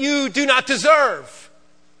that you do not deserve.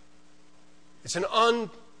 It's an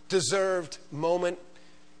undeserved moment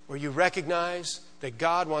where you recognize that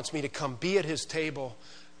God wants me to come be at his table,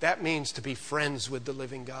 That means to be friends with the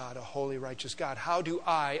living God, a holy, righteous God. How do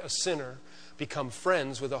I, a sinner, become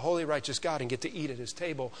friends with a holy, righteous God and get to eat at his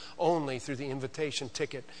table? Only through the invitation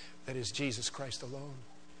ticket that is Jesus Christ alone.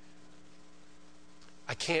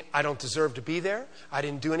 I don't deserve to be there. I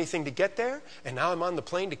didn't do anything to get there. And now I'm on the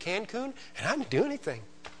plane to Cancun and I didn't do anything.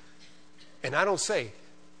 And I don't say,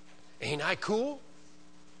 ain't I cool?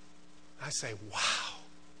 I say, wow.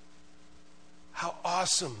 How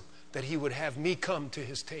awesome that he would have me come to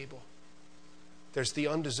his table. There's the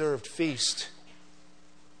undeserved feast.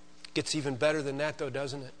 Gets even better than that though,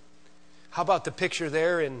 doesn't it? How about the picture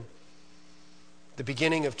there in the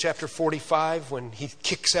beginning of chapter 45 when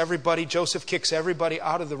Joseph kicks everybody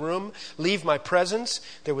out of the room. Leave my presence.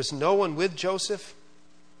 There was no one with Joseph.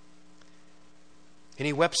 And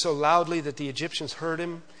he wept so loudly that the Egyptians heard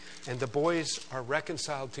him, and the boys are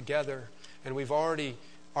reconciled together. And we've already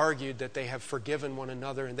argued that they have forgiven one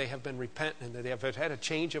another and they have been repentant and that they have had a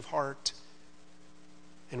change of heart.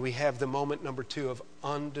 And we have the moment number 2 of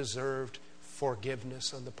undeserved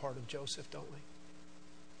forgiveness on the part of Joseph, don't we?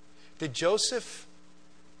 Did Joseph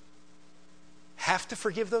have to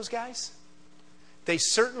forgive those guys? They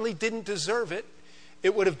certainly didn't deserve it.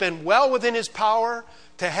 It would have been well within his power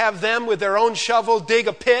to have them with their own shovel dig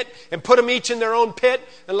a pit and put them each in their own pit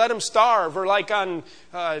and let them starve. Or like on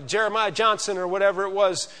Jeremiah Johnson or whatever it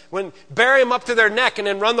was, when bury them up to their neck and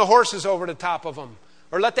then run the horses over the top of them.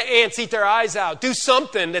 Or let the ants eat their eyes out. Do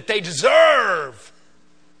something that they deserve.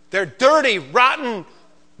 They're dirty, rotten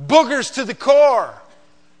boogers to the core.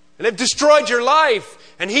 And they've destroyed your life.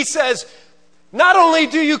 And he says, not only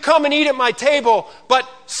do you come and eat at my table, but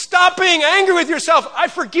stop being angry with yourself. I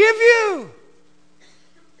forgive you.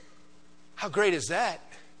 How great is that?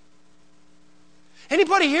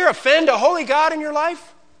 Anybody here offend a holy God in your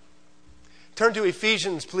life? Turn to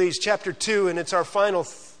Ephesians, please, chapter 2, and it's our final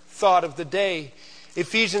thought of the day.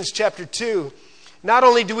 Ephesians chapter 2. Not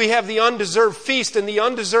only do we have the undeserved feast and the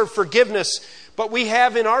undeserved forgiveness, but we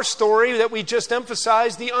have in our story that we just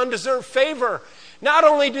emphasized the undeserved favor. Not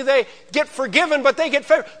only do they get forgiven, but they get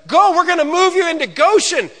favor. Go, we're going to move you into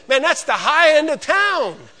Goshen. Man, that's the high end of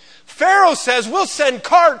town. Pharaoh says, we'll send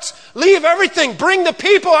carts, leave everything, bring the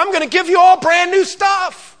people. I'm going to give you all brand new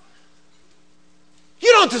stuff.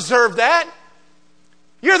 You don't deserve that.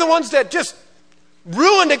 You're the ones that just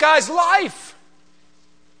ruined a guy's life.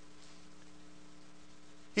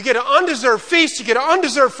 You get an undeserved feast, you get an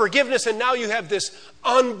undeserved forgiveness, and now you have this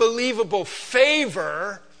unbelievable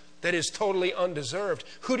favor that is totally undeserved.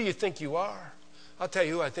 Who do you think you are? I'll tell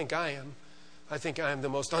you who I think I am. I think I am the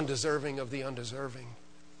most undeserving of the undeserving.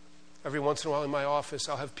 Every once in a while in my office,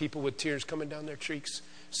 I'll have people with tears coming down their cheeks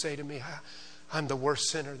say to me, I'm the worst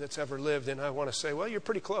sinner that's ever lived. And I want to say, well, you're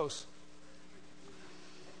pretty close.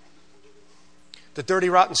 The dirty,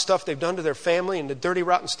 rotten stuff they've done to their family, and the dirty,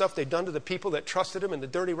 rotten stuff they've done to the people that trusted them, and the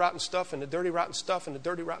dirty, rotten stuff, and the dirty, rotten stuff, and the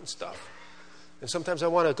dirty, rotten stuff. And sometimes I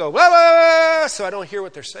want to go, wah, wah, so I don't hear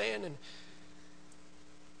what they're saying.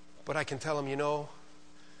 But I can tell them,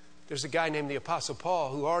 there's a guy named the Apostle Paul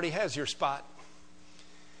who already has your spot.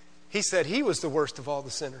 He said he was the worst of all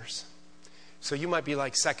the sinners. So you might be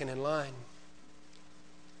like second in line.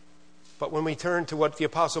 But when we turn to what the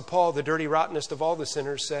Apostle Paul, the dirty, rottenest of all the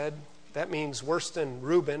sinners, said, that means worse than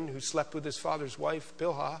Reuben, who slept with his father's wife,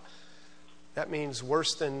 Bilhah. That means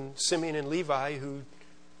worse than Simeon and Levi, who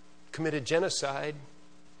committed genocide.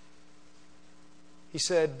 He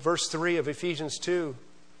said, verse 3 of Ephesians 2,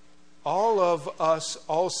 all of us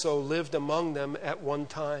also lived among them at one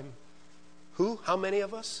time. Who? How many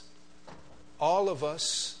of us? All of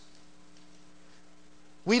us.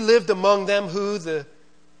 We lived among them who? The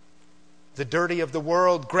dirty of the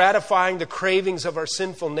world, gratifying the cravings of our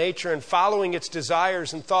sinful nature and following its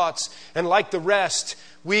desires and thoughts. And like the rest,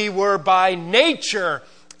 we were by nature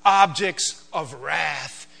objects of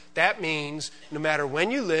wrath. That means no matter when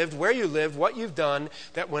you lived, where you lived, what you've done,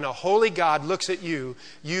 that when a holy God looks at you,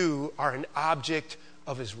 you are an object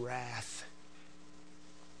of his wrath.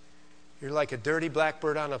 You're like a dirty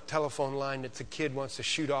blackbird on a telephone line that the kid wants to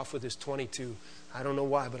shoot off with his .22. I don't know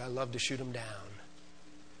why, but I love to shoot him down.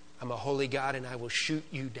 I'm a holy God and I will shoot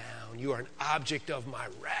you down. You are an object of my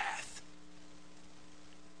wrath.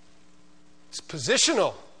 It's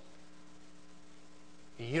positional.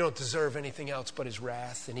 You don't deserve anything else but his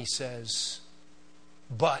wrath. And he says,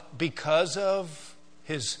 but because of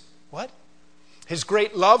his, what? His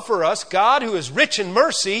great love for us, God, who is rich in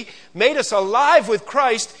mercy, made us alive with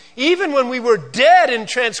Christ even when we were dead in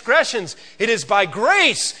transgressions. It is by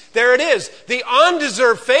grace, there it is, the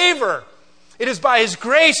undeserved favor. It is by His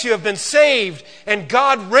grace you have been saved, and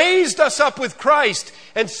God raised us up with Christ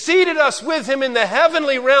and seated us with Him in the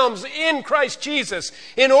heavenly realms in Christ Jesus,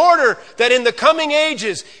 in order that in the coming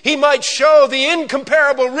ages He might show the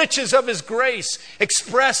incomparable riches of His grace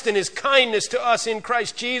expressed in His kindness to us in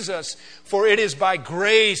Christ Jesus. For it is by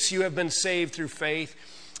grace you have been saved through faith,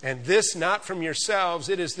 and this not from yourselves.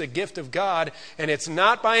 It is the gift of God, and it's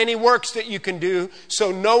not by any works that you can do,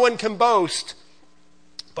 so no one can boast.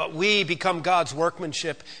 But we become God's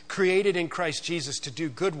workmanship, created in Christ Jesus to do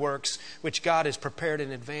good works, which God has prepared in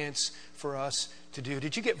advance for us to do.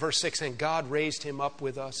 Did you get verse 6? And God raised Him up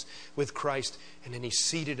with us, with Christ, and then He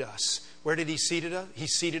seated us. Where did He seat us? He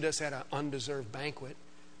seated us at an undeserved banquet.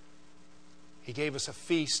 He gave us a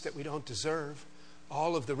feast that we don't deserve.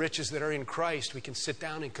 All of the riches that are in Christ we can sit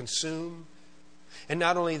down and consume. And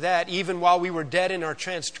not only that, even while we were dead in our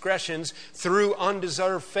transgressions, through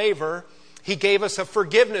undeserved favor, He gave us a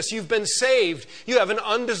forgiveness. You've been saved. You have an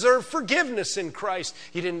undeserved forgiveness in Christ.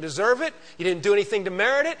 You didn't deserve it. You didn't do anything to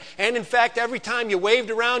merit it. And in fact, every time you waved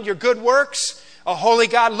around your good works, a holy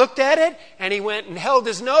God looked at it and He went and held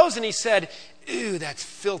His nose and He said, "Ew, that's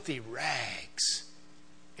filthy rags."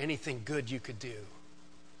 Anything good you could do,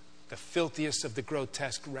 the filthiest of the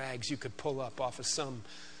grotesque rags you could pull up off of some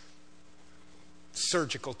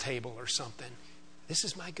surgical table or something. This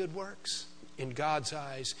is my good works. In God's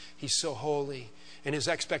eyes, He's so holy, and His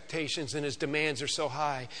expectations and His demands are so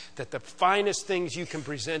high that the finest things you can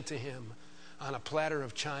present to Him on a platter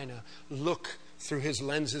of china look through His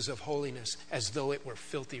lenses of holiness as though it were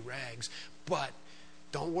filthy rags. But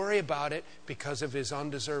don't worry about it, because of His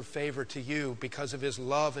undeserved favor to you, because of His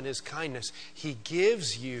love and His kindness. He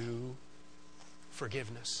gives you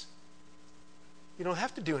forgiveness. You don't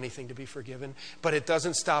have to do anything to be forgiven, but it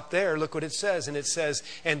doesn't stop there. Look what it says. And it says,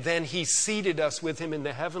 and then He seated us with Him in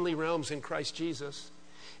the heavenly realms in Christ Jesus,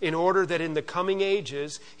 in order that in the coming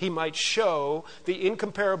ages He might show the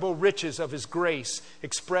incomparable riches of His grace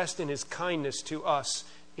expressed in His kindness to us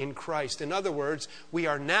in Christ. In other words, we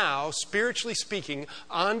are now, spiritually speaking,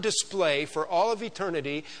 on display for all of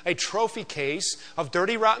eternity, a trophy case of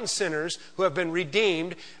dirty, rotten sinners who have been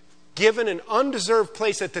redeemed, given an undeserved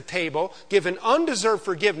place at the table, given undeserved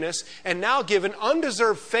forgiveness, and now given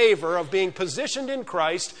undeserved favor of being positioned in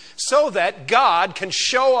Christ so that God can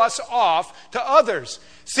show us off to others.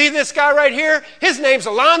 See this guy right here? His name's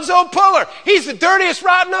Alonzo Puller. He's the dirtiest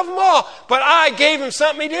rotten of them all, but I gave him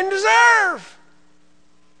something he didn't deserve.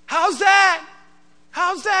 How's that?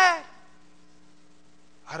 How's that?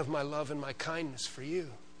 Out of my love and my kindness for you,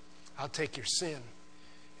 I'll take your sin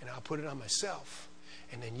and I'll put it on myself.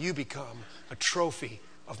 And then you become a trophy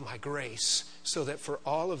of my grace, so that for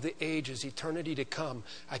all of the ages, eternity to come,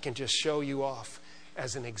 I can just show you off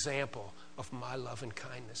as an example of my love and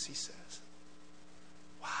kindness, He says.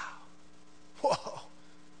 Wow. Whoa.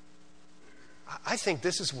 I think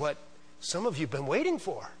this is what some of you have been waiting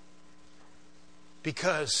for.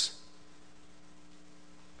 Because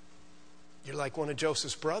you're like one of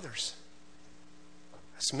Joseph's brothers.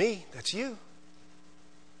 That's me. That's you.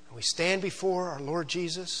 And we stand before our Lord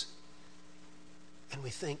Jesus and we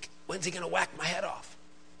think, when's He going to whack my head off?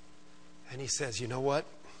 And He says, you know what?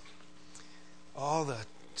 All the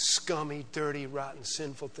scummy, dirty, rotten,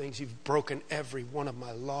 sinful things, you've broken every one of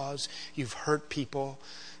my laws. You've hurt people,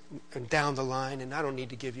 and down the line, and I don't need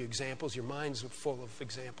to give you examples. Your minds are full of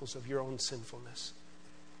examples of your own sinfulness.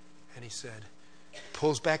 And He said,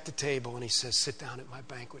 pulls back the table and He says, sit down at my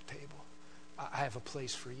banquet table. I have a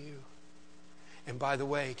place for you. And by the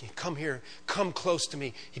way, come here, come close to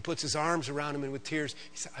me. He puts His arms around him, and with tears,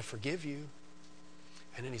 He said, I forgive you.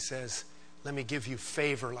 And then He says, let me give you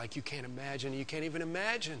favor like you can't imagine. You can't even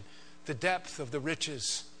imagine the depth of the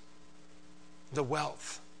riches, the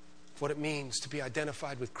wealth, of what it means to be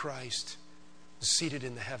identified with Christ, seated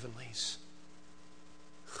in the heavenlies.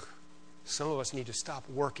 Some of us need to stop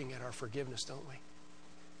working at our forgiveness, don't we?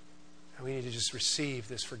 And we need to just receive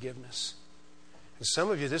this forgiveness. And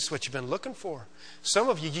some of you, this is what you've been looking for. Some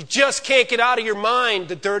of you, you just can't get out of your mind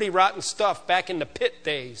the dirty, rotten stuff back in the pit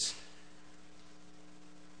days.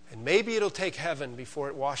 And maybe it'll take heaven before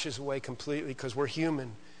it washes away completely, because we're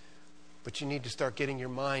human. But you need to start getting your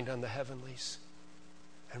mind on the heavenlies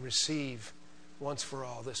and receive once for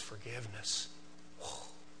all this forgiveness.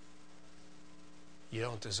 You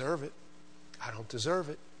don't deserve it. I don't deserve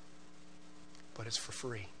it. But it's for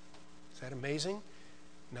free. Is that amazing?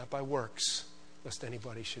 Not by works, lest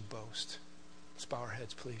anybody should boast. Let's bow our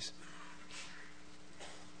heads, please.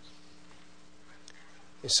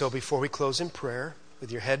 And so before we close in prayer,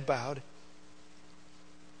 with your head bowed,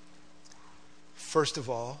 first of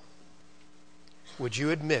all, would you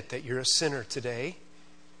admit that you're a sinner today?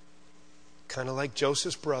 kind of like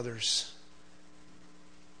Joseph's brothers,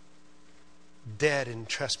 dead in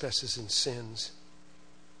trespasses and sins.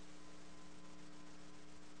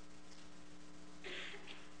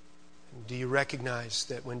 Do you recognize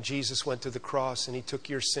that when Jesus went to the cross and he took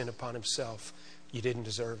your sin upon himself, you didn't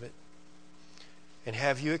deserve it? And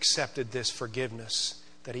have you accepted this forgiveness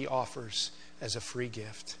that he offers as a free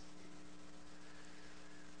gift?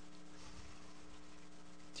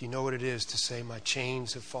 Do you know what it is to say, my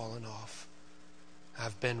chains have fallen off?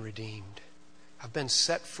 I've been redeemed. I've been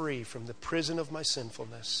set free from the prison of my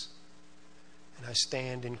sinfulness. And I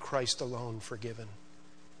stand in Christ alone forgiven.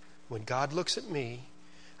 When God looks at me,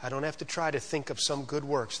 I don't have to try to think of some good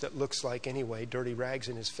works that looks like, anyway, dirty rags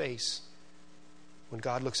in his face. When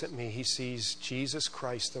God looks at me, he sees Jesus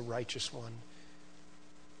Christ, the righteous one,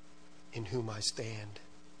 in whom I stand.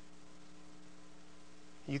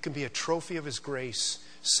 You can be a trophy of his grace,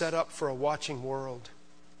 set up for a watching world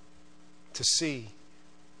to see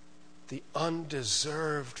the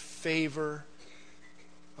undeserved favor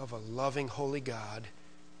of a loving, holy God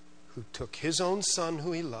who took his own Son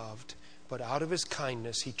who he loved, but out of his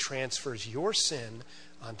kindness he transfers your sin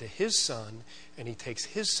onto his Son, and he takes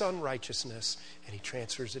his Son righteousness and he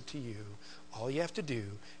transfers it to you. All you have to do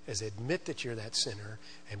is admit that you're that sinner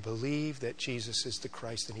and believe that Jesus is the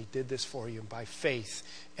Christ and he did this for you, and by faith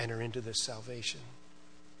enter into this salvation.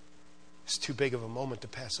 It's too big of a moment to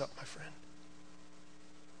pass up, my friend.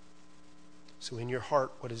 So in your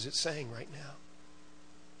heart, what is it saying right now?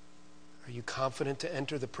 Are you confident to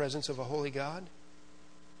enter the presence of a holy God?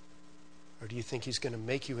 Or do you think he's going to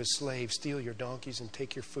make you his slave, steal your donkeys and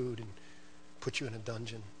take your food and put you in a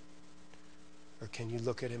dungeon? Or can you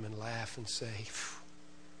look at him and laugh and say,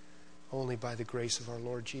 only by the grace of our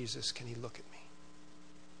Lord Jesus can he look at me.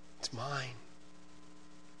 It's mine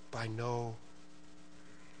by no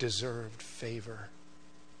deserved favor.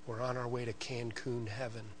 We're on our way to Cancun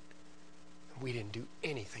heaven. And we didn't do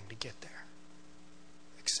anything to get there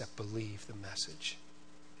except believe the message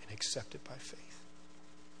and accept it by faith.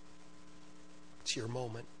 It's your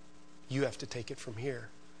moment. You have to take it from here.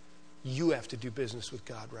 You have to do business with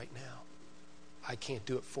God right now. I can't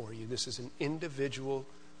do it for you. This is an individual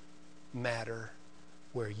matter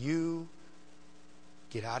where you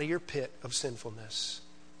get out of your pit of sinfulness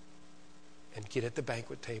and get at the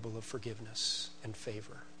banquet table of forgiveness and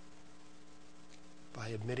favor. By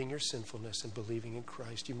admitting your sinfulness and believing in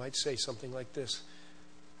Christ, you might say something like this: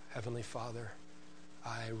 Heavenly Father,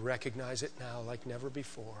 I recognize it now like never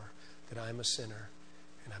before that I'm a sinner,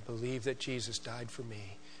 and I believe that Jesus died for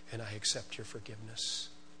me, and I accept your forgiveness.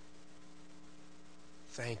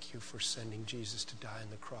 Thank you for sending Jesus to die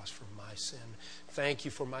on the cross for my sin. Thank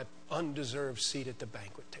you for my undeserved seat at the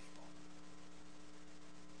banquet table.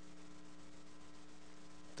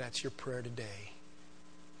 That's your prayer today.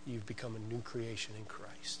 You've become a new creation in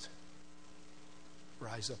Christ.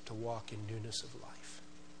 Rise up to walk in newness of life.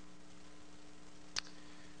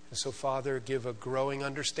 And so, Father, give a growing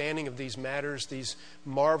understanding of these matters, these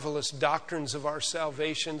marvelous doctrines of our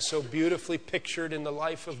salvation, so beautifully pictured in the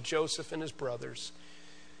life of Joseph and his brothers.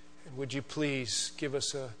 And would you please give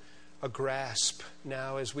us a grasp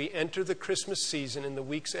now as we enter the Christmas season in the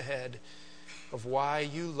weeks ahead of why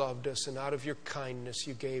you loved us, and out of your kindness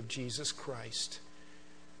you gave Jesus Christ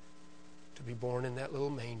to be born in that little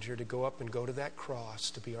manger, to go up and go to that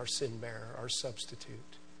cross, to be our sin bearer, our substitute.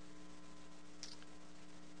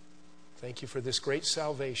 Thank you for this great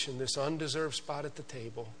salvation, this undeserved spot at the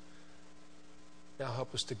table. Now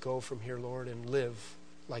help us to go from here, Lord, and live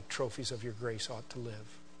like trophies of your grace ought to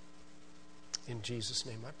live. In Jesus'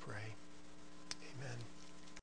 name I pray. Amen.